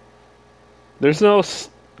 There's no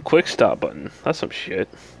quick stop button. That's some shit.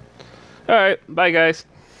 Alright, bye guys.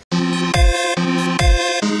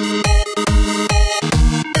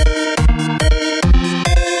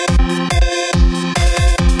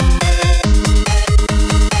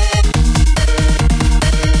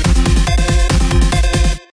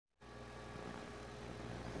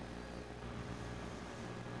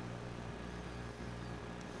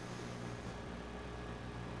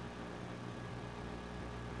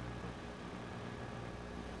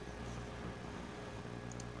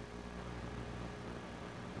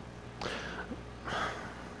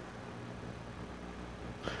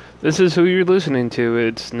 This is who you're listening to.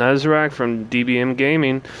 It's Nazrak from DBM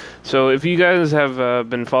Gaming. So if you guys have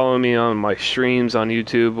been following me on my streams on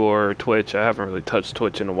YouTube or Twitch, I haven't really touched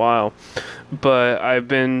Twitch in a while, but I've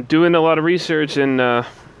been doing a lot of research and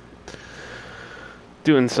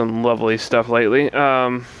doing some lovely stuff lately.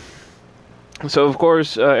 So, of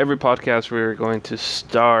course, every podcast we're going to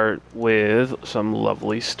start with some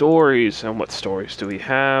lovely stories. And what stories do we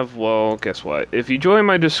have? Well, guess what? If you join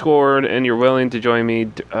my Discord and you're willing to join me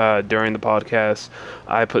during the podcast,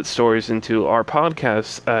 I put stories into our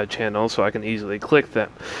podcast channel so I can easily click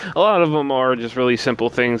them. A lot of them are just really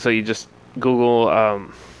simple things that you just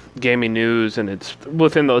Google gaming news and it's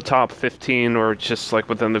within the top 15 or just like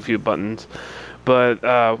within the few buttons. But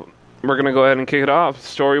we're going to go ahead and kick it off.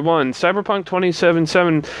 Story 1. Cyberpunk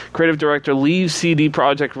 2077 creative director leaves CD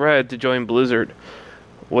Projekt Red to join Blizzard.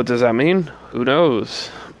 What does that mean? Who knows?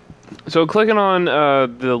 So clicking on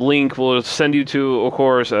the link will send you to, of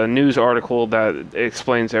course, a news article that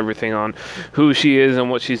explains everything on who she is and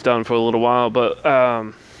what she's done for a little while.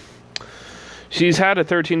 But she's had a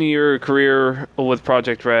 13-year career with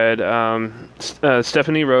Project Red.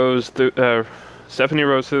 Stephanie rose through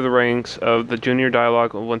the ranks of the Junior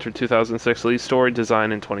Dialogue Winter 2006 lead story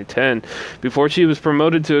design in 2010, before she was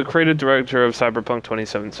promoted to a creative director of Cyberpunk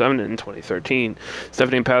 2077 in 2013.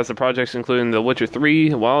 Stephanie passed the projects including The Witcher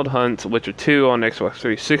 3, Wild Hunt, Witcher 2 on Xbox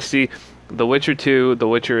 360, The Witcher 2, The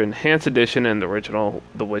Witcher Enhanced Edition, and the original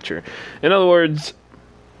The Witcher. In other words,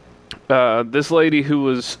 this lady who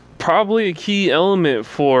was probably a key element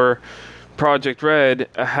for Project Red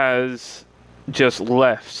has just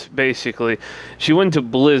left, basically. She went to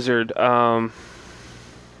Blizzard. So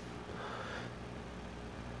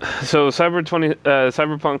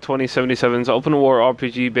Cyberpunk 2077 is an open world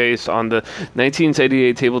RPG based on the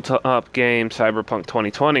 1988 tabletop game Cyberpunk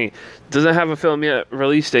 2020. Doesn't have a film yet,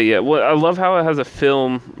 release date yet. Well, I love how it has a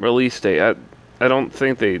film release date. I don't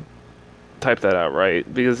think they typed that out right,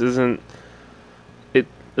 because it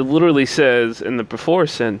literally says in the before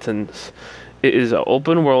sentence, it is an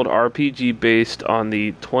open-world RPG based on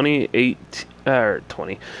the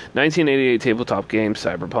 1988 tabletop game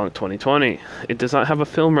Cyberpunk 2020. It does not have a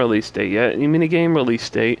film release date yet, any mini-game release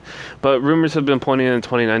date, but rumors have been pointing in the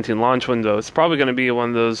 2019 launch window. It's probably going to be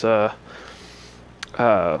one of those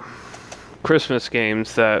Christmas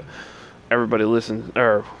games that everybody listens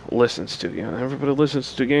to. Everybody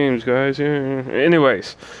listens to games, guys. Yeah.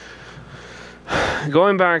 Anyways.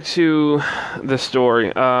 Going back to the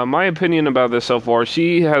story, my opinion about this so far,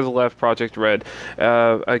 she has left Project Red,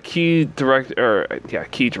 a key director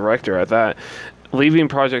at that, leaving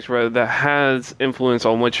Project Red that has influence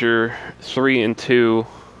on Witcher 3 and 2,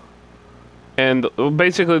 and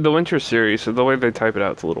basically the Witcher series. So the way they type it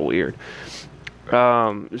out, it's a little weird.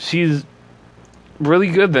 She's really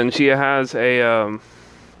good then. She has a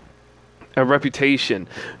reputation,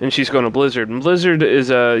 and she's going to Blizzard. And Blizzard is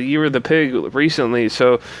a Year of the Pig recently,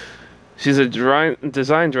 so she's a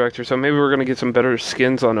design director, so maybe we're going to get some better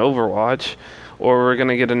skins on Overwatch, or we're going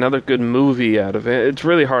to get another good movie out of it. It's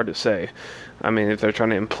really hard to say. I mean, if they're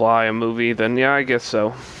trying to imply a movie, then yeah, I guess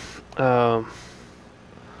so.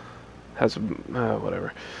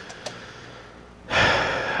 Whatever.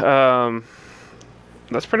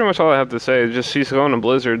 That's pretty much all I have to say. Just she's going to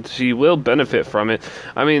Blizzard. She will benefit from it.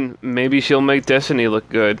 I mean, maybe she'll make Destiny look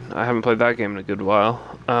good. I haven't played that game in a good while.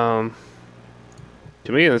 To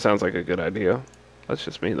me, that sounds like a good idea. That's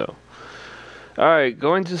just me, though. Alright,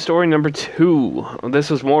 going to story number 2. This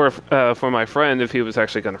was more for my friend if he was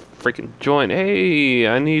actually going to freaking join. Hey,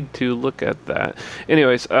 I need to look at that.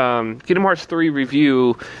 Anyways, Kingdom Hearts 3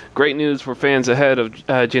 review. Great news for fans ahead of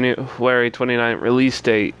January 29th release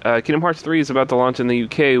date. Kingdom Hearts 3 is about to launch in the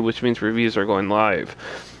UK, which means reviews are going live.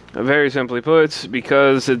 Very simply put,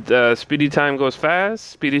 because speedy time goes fast,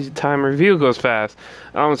 speedy time review goes fast.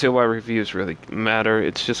 I don't see why reviews really matter.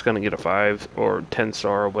 It's just going to get a 5 or 10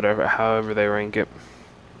 star or whatever, however they rank it.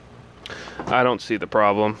 I don't see the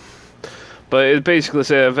problem. But it basically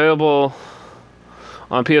said available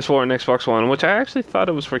on PS4 and Xbox One, which I actually thought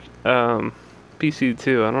it was for PC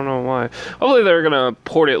too. I don't know why. Hopefully they're going to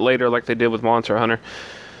port it later like they did with Monster Hunter,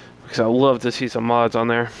 because I would love to see some mods on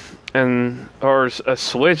there. Or a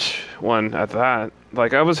Switch one at that.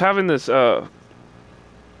 Like, I was having this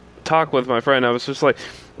talk with my friend. I was just like,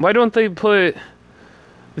 why don't they put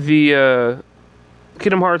the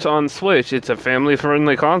Kingdom Hearts on Switch? It's a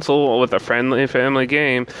family-friendly console with a friendly family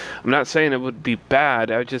game. I'm not saying it would be bad.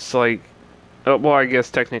 I just like, well, I guess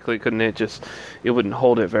technically couldn't it wouldn't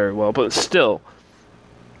hold it very well, but still.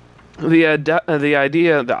 The idea,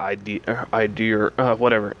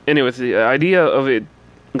 whatever. Anyways, the idea of it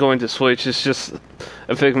going to Switch is just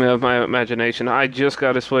a figment of my imagination. I just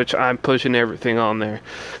got a Switch. I'm pushing everything on there.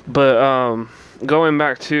 But going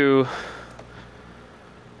back to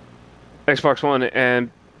Xbox One and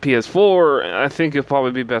PS4, I think it'll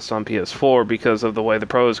probably be best on PS4 because of the way the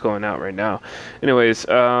Pro is going out right now. Anyways,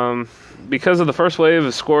 because of the first wave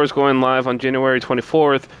of scores going live on January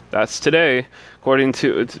 24th, that's today, according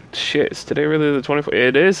to... is today really the 24th?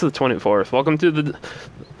 It is the 24th. Welcome to the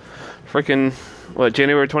freaking...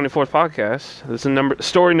 January 24th podcast. This is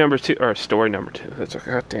story number 2. That's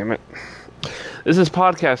god damn it. This is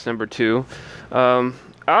podcast number 2.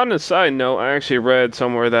 On a side note, I actually read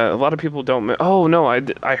somewhere that a lot of people don't... Oh, no,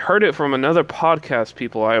 I heard it from another podcast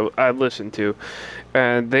people I listened to.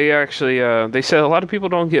 And they actually, they said a lot of people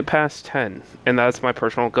don't get past 10. And that's my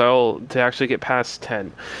personal goal, to actually get past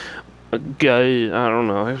 10. I don't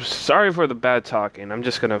know. Sorry for the bad talking. I'm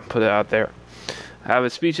just going to put it out there. I have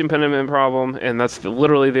a speech impediment problem, and that's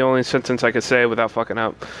literally the only sentence I could say without fucking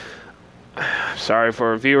up. Sorry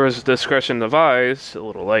for viewers' discretion advised. A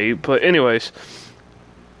little late, but anyways.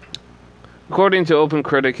 According to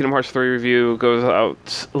OpenCritic, Kingdom Hearts 3 review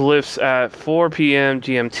lifts at 4 p.m.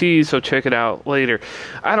 GMT, so check it out later.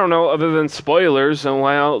 I don't know, other than spoilers, and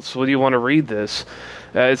why else would you want to read this?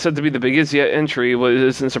 It's said to be the biggest yet entry, which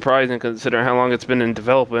isn't surprising considering how long it's been in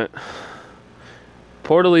development.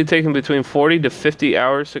 Reportedly taking between 40 to 50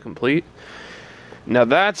 hours to complete. Now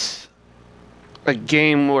that's a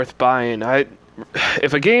game worth buying.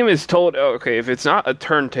 If a game is told, okay, if it's not a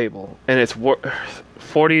turntable and it's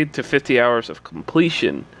 40 to 50 hours of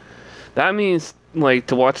completion, that means, like,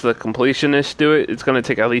 to watch the completionist do it, it's going to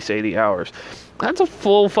take at least 80 hours. That's a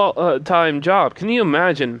full-time job. Can you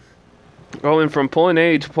imagine going from point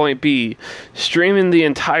A to point B, streaming the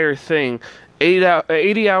entire thing?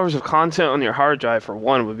 80 hours of content on your hard drive, for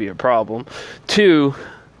one, would be a problem. 2,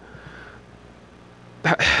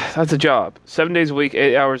 that's a job. 7 days a week,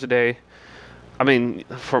 8 hours a day. I mean,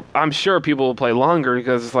 I'm sure people will play longer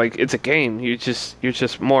because it's a game. You're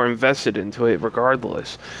just more invested into it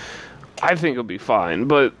regardless. I think it'll be fine.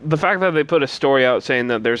 But the fact that they put a story out saying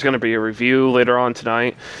that there's going to be a review later on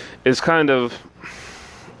tonight is kind of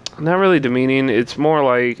not really demeaning. It's more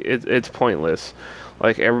like it's pointless.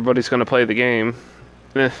 Like, everybody's going to play the game.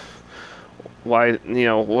 Why,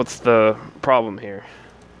 what's the problem here?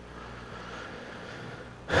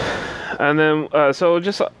 And then, so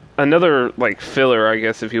just another, filler, I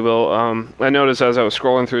guess, if you will. I noticed as I was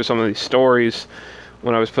scrolling through some of these stories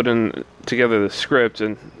when I was putting together the script,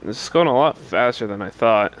 and this is going a lot faster than I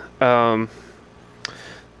thought, that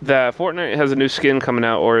Fortnite has a new skin coming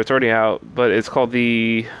out, or it's already out, but it's called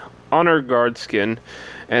the Honor Guard skin.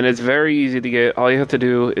 And it's very easy to get. All you have to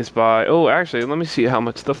do is buy... Oh, actually, let me see how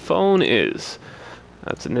much the phone is.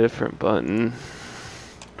 That's a different button.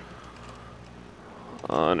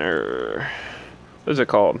 Honor... What is it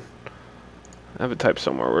called? I have it typed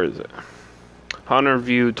somewhere. Where is it? Honor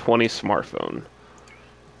View 20 smartphone.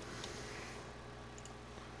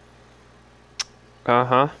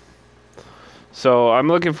 Uh-huh. So, I'm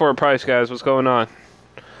looking for a price, guys. What's going on?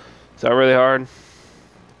 Is that really hard?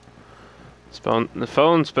 The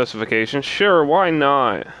phone specification, sure, why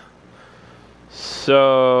not?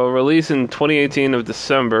 So, release in 2018 of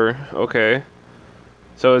December, okay.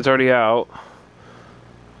 So it's already out.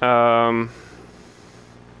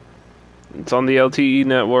 It's on the LTE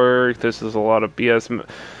network. This is a lot of BS.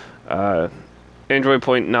 Android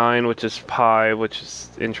 0.9, which is Pi, which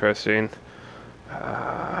is interesting.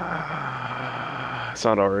 It's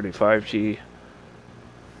not already 5G.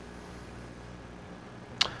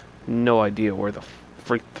 No idea where the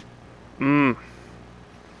freak... I'm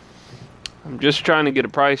just trying to get a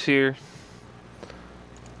price here.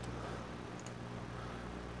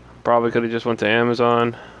 Probably could have just went to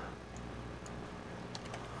Amazon.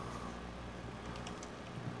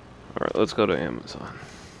 Alright, let's go to Amazon.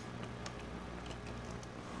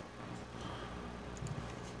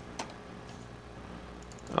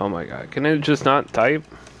 Oh my god, can it just not type?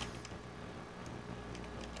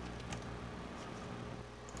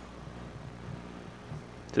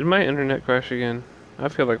 Did my internet crash again? I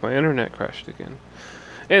feel like my internet crashed again.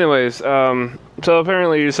 Anyways, so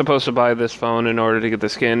apparently you're supposed to buy this phone in order to get the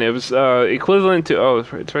skin. It was equivalent to... Oh,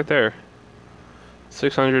 it's right there.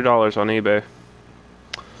 $600 on eBay.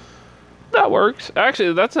 That works.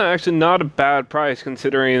 Actually, that's not a bad price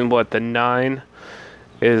considering what the 9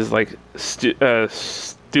 is like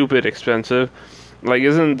stupid expensive. Like,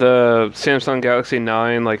 isn't the Samsung Galaxy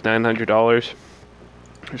 9 like $900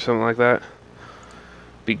 or something like that?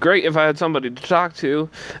 Be great if I had somebody to talk to.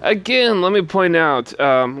 Again, let me point out,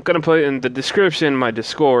 I'm going to put in the description my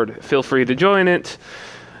Discord. Feel free to join it.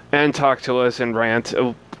 and talk to us and rant.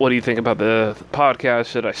 What do you think about the podcast?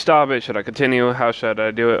 Should I stop it? Should I continue? How should I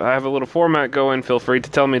do it? I have a little format going. Feel free to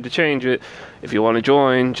tell me to change it. If you want to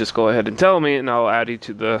join, just go ahead and tell me, and I'll add you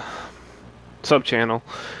to the sub-channel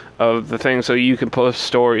of the thing so you can post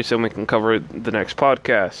stories and we can cover it the next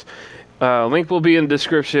podcast. Link will be in the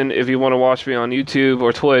description. If you want to watch me on YouTube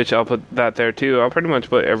or Twitch, I'll put that there too. I'll pretty much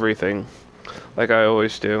put everything like I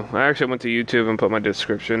always do. I actually went to YouTube and put my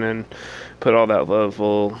description and put all that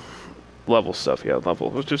level stuff. Yeah,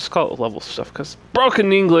 level. Let's just call it level stuff because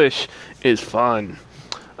broken English is fun.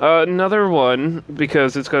 Another one,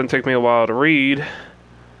 because it's going to take me a while to read.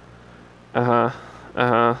 This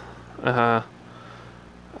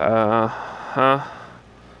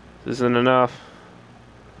isn't enough.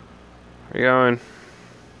 Where you going?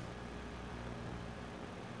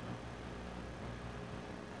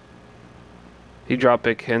 He dropped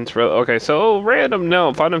big hints. Okay, so random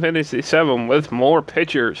no. Final Fantasy VII with more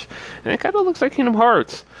pictures. And it kind of looks like Kingdom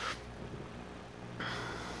Hearts.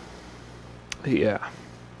 Yeah.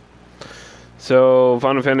 So,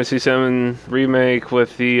 Final Fantasy VII Remake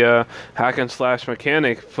with the hack and slash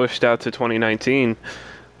mechanic pushed out to 2019.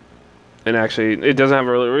 And actually, it doesn't have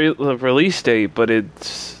a release date, but it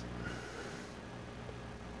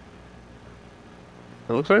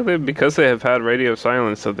looks like because they have had radio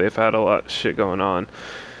silence, that they've had a lot of shit going on.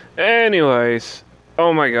 Anyways,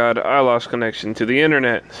 oh my god, I lost connection to the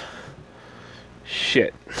internet.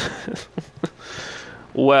 Shit.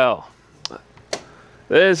 Well,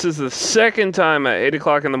 this is the second time at 8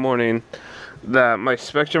 o'clock in the morning that my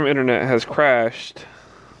Spectrum internet has crashed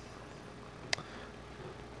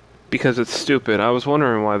because it's stupid. I was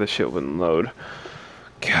wondering why the shit wouldn't load.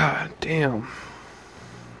 God damn.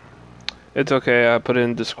 It's okay, I put it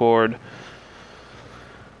in Discord.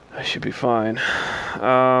 I should be fine.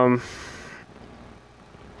 Going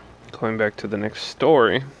back to the next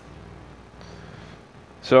story.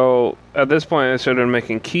 So, at this point, I started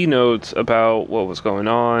making keynotes about what was going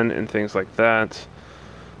on and things like that.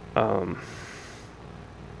 Now,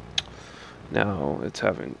 it's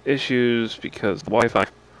having issues because the Wi-Fi.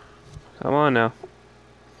 Come on now.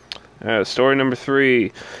 Story number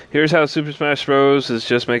 3. Here's how Super Smash Bros. Is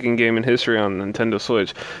just making gaming history on Nintendo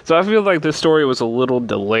Switch. So I feel like this story was a little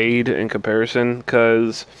delayed in comparison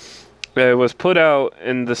because it was put out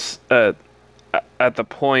in this at the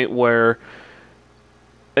point where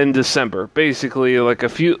in December, basically like a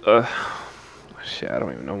few. Shit, I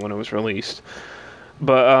don't even know when it was released,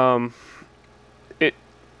 but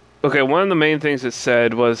Okay, one of the main things it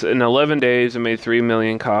said was in 11 days it made 3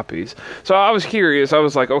 million copies. So I was curious. I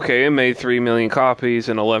was like, okay, it made 3 million copies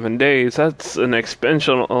in 11 days. That's an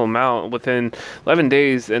exponential amount within 11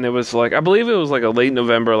 days. And it was like, I believe it was like a late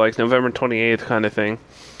November, like November 28th kind of thing.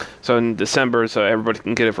 So in December, so everybody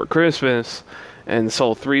can get it for Christmas. And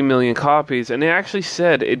sold 3 million copies. And it actually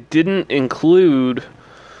said it didn't include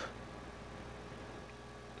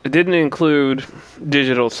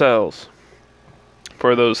digital sales.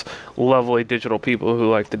 For those lovely digital people who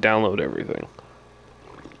like to download everything.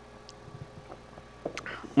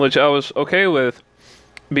 Which I was okay with,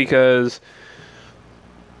 because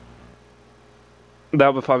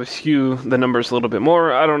that would probably skew the numbers a little bit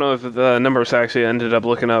more. I don't know if the numbers actually ended up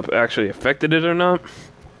looking up actually affected it or not.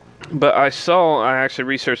 But I actually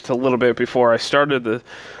researched a little bit before I started the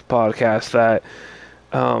podcast that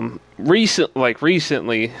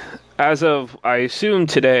recently, as of, I assume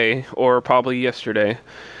today, or probably yesterday,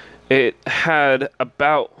 it had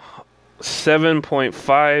about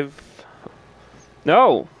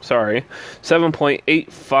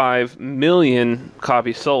 7.85 million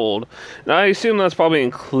copies sold. And I assume that's probably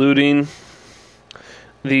including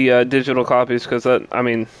the digital copies, because that, I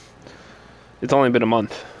mean, it's only been a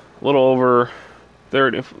month. A little over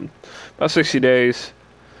 30, about 60 days.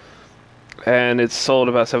 And it's sold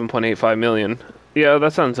about 7.85 million. Yeah,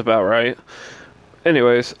 that sounds about right.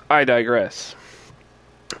 Anyways, I digress.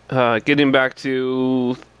 Getting back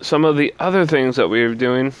to some of the other things that we were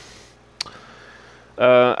doing.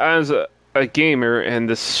 As a gamer in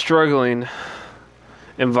this struggling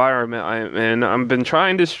environment I'm in, I've been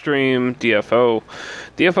trying to stream DFO.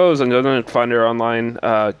 DFO is a Dungeon Finder online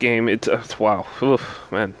game. It's wow.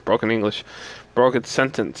 Oof, man, broken English. Broken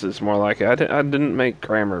sentences, more like it. I didn't make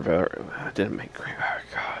grammar. Oh,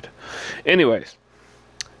 God. Anyways.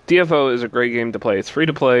 DFO is a great game to play. It's free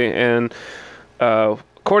to play, and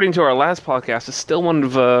according to our last podcast, it's still one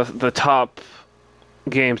of the top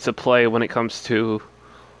games to play when it comes to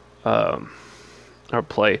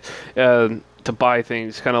to buy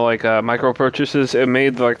things, kind of like micro purchases. It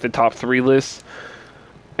made like the top 3 lists,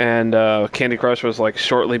 and Candy Crush was like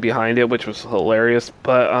shortly behind it, which was hilarious.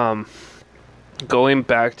 But going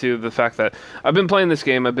back to the fact that I've been playing this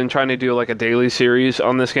game. I've been trying to do like a daily series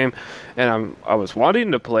on this game, and I was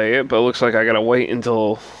wanting to play it, but it looks like I gotta wait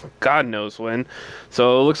until God knows when.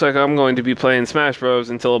 So it looks like I'm going to be playing Smash Bros.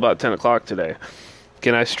 Until about 10 o'clock today.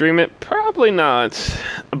 Can I stream it? Probably not,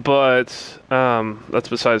 but that's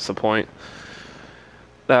besides the point.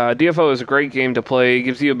 DFO is a great game to play. It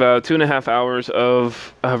gives you about 2.5 hours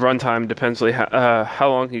of runtime, depends how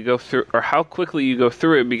long you go through, or how quickly you go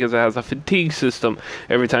through it, because it has a fatigue system.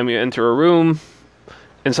 Every time you enter a room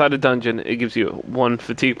inside a dungeon, it gives you 1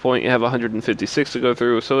 fatigue point. You have 156 to go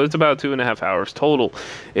through, so it's about 2.5 hours total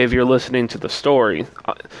if you're listening to the story.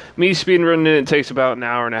 Me speedrunning it takes about an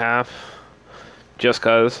hour and a half, just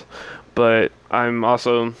cause, but I'm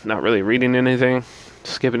also not really reading anything.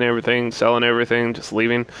 Skipping everything, selling everything, just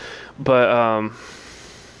leaving. But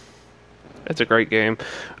it's a great game.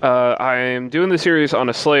 I am doing the series on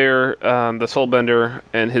a Slayer, the Soulbender,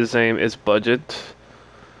 and his name is Budget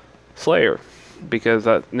Slayer, because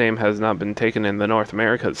that name has not been taken in the North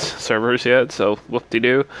America's servers yet, so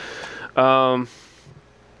whoop-de-doo. Going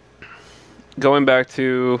back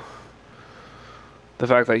to the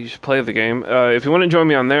fact that you should play the game. If you want to join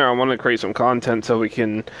me on there, I want to create some content so we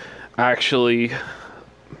can actually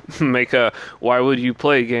make a why would you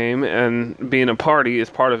play game, and being a party is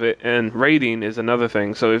part of it, and raiding is another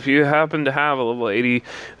thing. So if you happen to have a level 80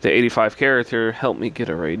 to 85 character, help me get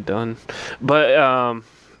a raid done. But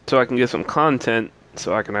so I can get some content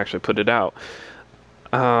so I can actually put it out.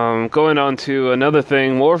 Going on to another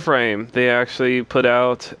thing, Warframe. They actually put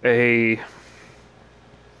out a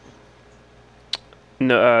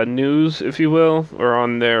news, if you will, or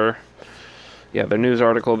on their news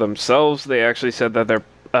article themselves. They actually said that they're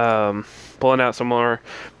pulling out some more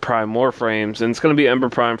Prime Warframes, and it's going to be Ember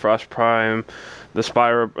Prime, Frost Prime, the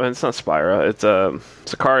Spyro. It's not Spyro. It's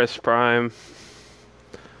Sicarius Prime,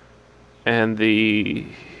 and the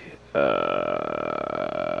what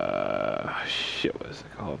is it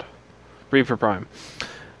called? Reaper Prime.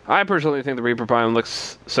 I personally think the Reaper Prime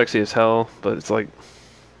looks sexy as hell, but it's like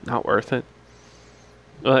not worth it.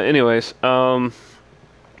 Anyways, the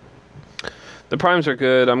Primes are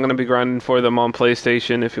good. I'm going to be grinding for them on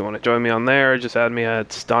PlayStation. If you want to join me on there, just add me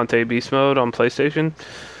at Dante Beast Mode on PlayStation.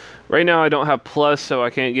 Right now I don't have Plus, so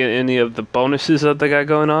I can't get any of the bonuses that they got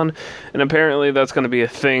going on. And apparently that's going to be a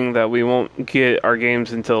thing that we won't get our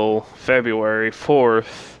games until February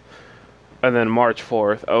 4th. And then March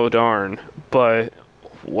 4th. Oh, darn. But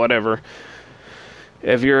whatever.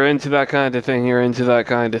 If you're into that kind of thing, you're into that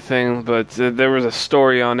kind of thing. But there was a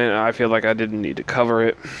story on it, and I feel like I didn't need to cover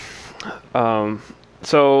it.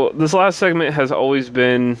 So this last segment has always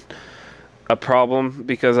been a problem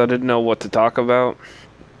because I didn't know what to talk about.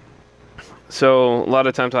 So a lot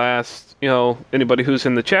of times I asked, anybody who's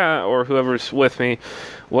in the chat or whoever's with me,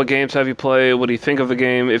 what games have you played? What do you think of the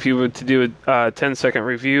game? If you were to do a 10-second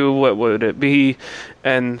review, what would it be?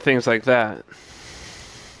 And things like that.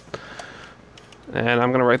 And I'm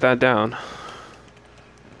going to write that down.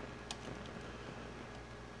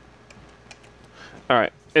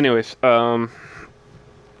 Alright. Anyways,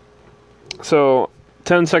 so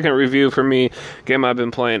 10-second review for me, game I've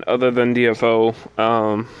been playing other than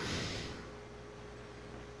DFO,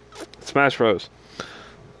 Smash Bros.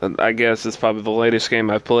 I guess it's probably the latest game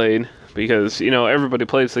I've played, because, everybody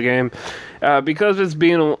plays the game. Because it's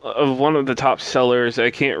being one of the top sellers, I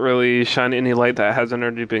can't really shine any light that hasn't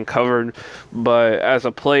already been covered. But as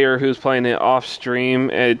a player who's playing it off stream,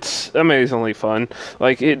 it's amazingly fun.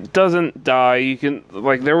 Like, it doesn't die. You can,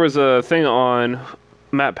 there was a thing on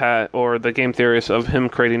MatPat, or the Game Theorist, of him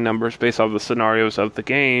creating numbers based off the scenarios of the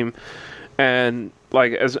game. And,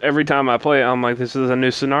 as every time I play it, I'm like, this is a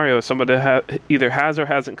new scenario. Somebody either has or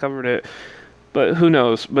hasn't covered it. But who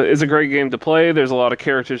knows? But it's a great game to play. There's a lot of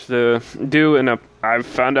characters to do, and I've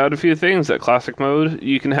found out a few things. That classic mode,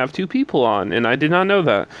 you can have 2 people on, and I did not know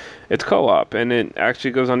that. It's co-op, and it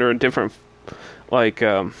actually goes under a different,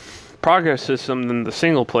 progress system than the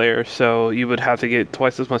single player, so you would have to get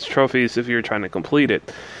twice as much trophies if you're trying to complete it.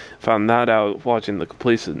 Found that out watching the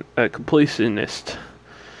completionist.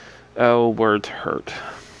 Oh, words hurt.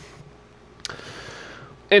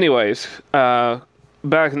 Anyways,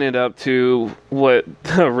 backing it up to what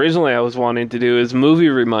originally I was wanting to do is movie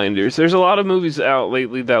reminders. There's a lot of movies out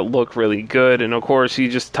lately that look really good, and of course you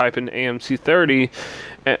just type in AMC 30,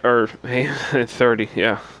 or 30,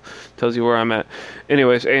 yeah, tells you where I'm at.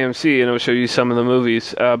 Anyways, AMC, and it'll show you some of the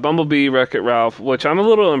movies. Bumblebee, Wreck-It Ralph, which I'm a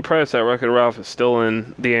little impressed that Wreck-It Ralph is still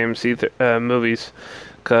in the AMC movies,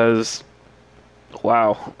 because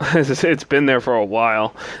wow, it's been there for a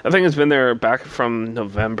while. I think it's been there back from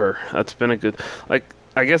November. That's been a good, I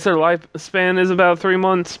guess their lifespan is about 3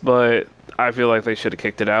 months, but I feel like they should have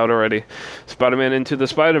kicked it out already. Spider-Man Into the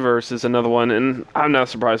Spider-Verse is another one, and I'm not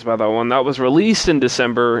surprised by that one. That was released in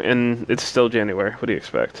December, and it's still January. What do you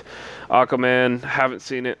expect? Aquaman, haven't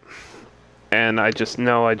seen it, and I just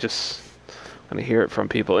want to hear it from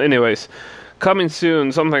people. Anyways, coming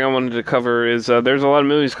soon, something I wanted to cover is there's a lot of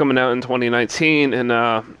movies coming out in 2019,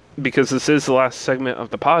 and because this is the last segment of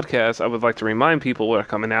the podcast, I would like to remind people what are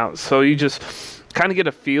coming out, so you just kind of get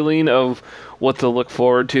a feeling of what to look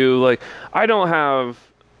forward to. Like, I don't have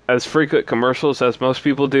as frequent commercials as most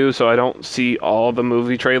people do, so I don't see all the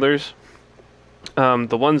movie trailers.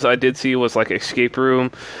 The ones I did see was like Escape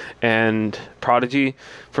Room and Prodigy.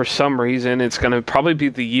 For some reason, it's going to probably be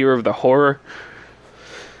the year of the horror.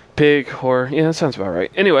 Big horror. Yeah, that sounds about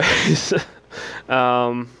right. Anyways,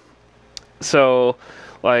 so,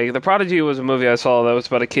 like, The Prodigy was a movie I saw that was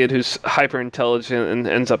about a kid who's hyper intelligent and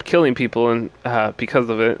ends up killing people, and because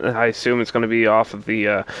of it, I assume it's going to be off of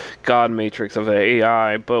the God Matrix of the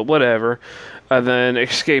AI, but whatever. Then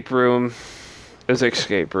Escape Room is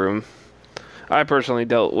Escape Room. I personally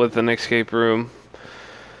dealt with an escape room.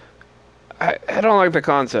 I don't like the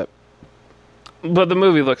concept, but the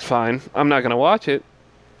movie looks fine. I'm not going to watch it.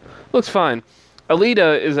 Looks fine.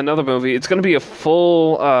 Alita is another movie. It's going to be a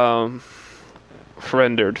full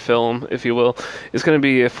rendered film, if you will. It's going to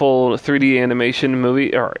be a full 3D animation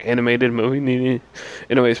movie, or animated movie.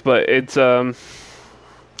 Anyways, but it's I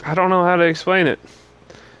don't know how to explain it.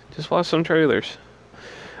 Just watch some trailers.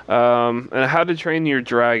 And How to Train Your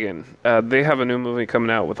Dragon. They have a new movie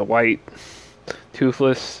coming out with a white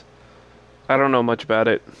Toothless. I don't know much about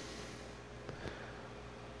it.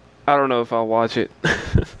 I don't know if I'll watch it.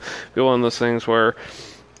 Be one of those things where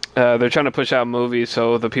they're trying to push out movies,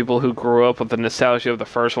 so the people who grew up with the nostalgia of the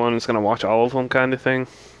first one is going to watch all of them, kind of thing.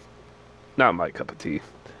 Not my cup of tea.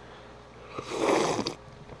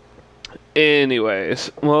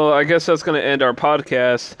 Anyways, well, I guess that's going to end our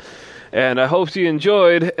podcast. And I hope you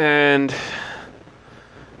enjoyed, and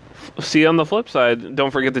see you on the flip side.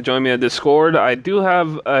 Don't forget to join me at Discord. I do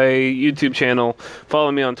have a YouTube channel.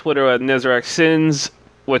 Follow me on Twitter at NezrakSins,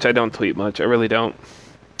 which I don't tweet much. I really don't.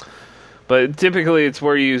 But typically it's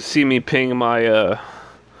where you see me ping my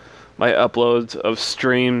my uploads of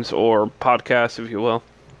streams or podcasts, if you will.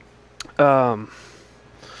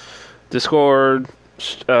 Discord,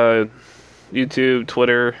 YouTube,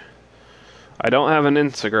 Twitter. I don't have an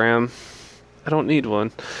Instagram. I don't need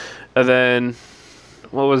one. And then,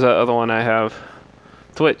 what was that other one I have?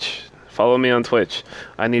 Twitch. Follow me on Twitch.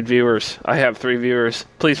 I need viewers. I have 3 viewers.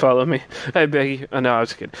 Please follow me. I beg you. Oh, no, I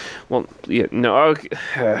was kidding. Well, yeah, no.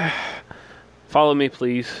 Okay. Follow me,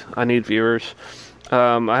 please. I need viewers.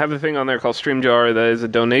 I have a thing on there called StreamJar that is a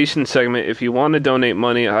donation segment. If you want to donate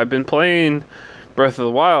money, I've been playing Breath of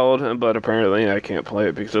the Wild, but apparently I can't play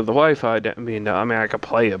it because of the Wi-Fi. I mean, I can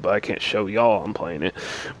play it, but I can't show y'all I'm playing it.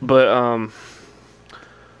 But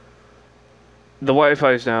the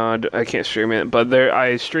Wi-Fi is down. I can't stream it, but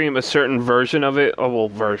I stream a certain version of it.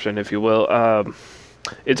 Version, if you will.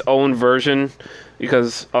 Its own version,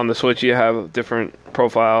 because on the Switch you have different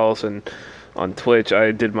profiles, and on Twitch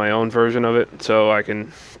I did my own version of it, so I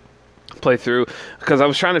can play through, because I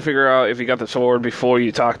was trying to figure out if you got the sword before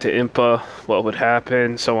you talk to Impa, what would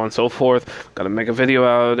happen, so on and so forth. Gotta make a video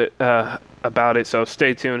about it, so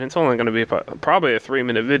stay tuned. It's only going to be probably a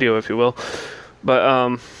 3-minute video, if you will.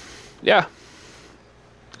 But yeah,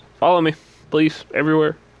 follow me, please,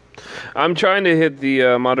 everywhere. I'm trying to hit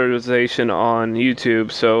the monetization on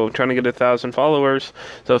YouTube, so I'm trying to get 1,000 followers.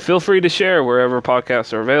 So feel free to share wherever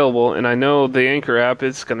podcasts are available, and I know the Anchor app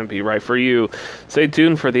is going to be right for you. Stay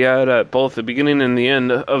tuned for the ad at both the beginning and the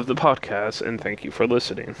end of the podcast, and thank you for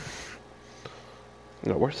listening.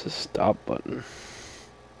 Now, where's the stop button?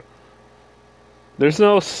 There's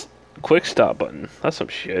no quick stop button. That's some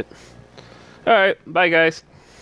shit. Alright, bye guys.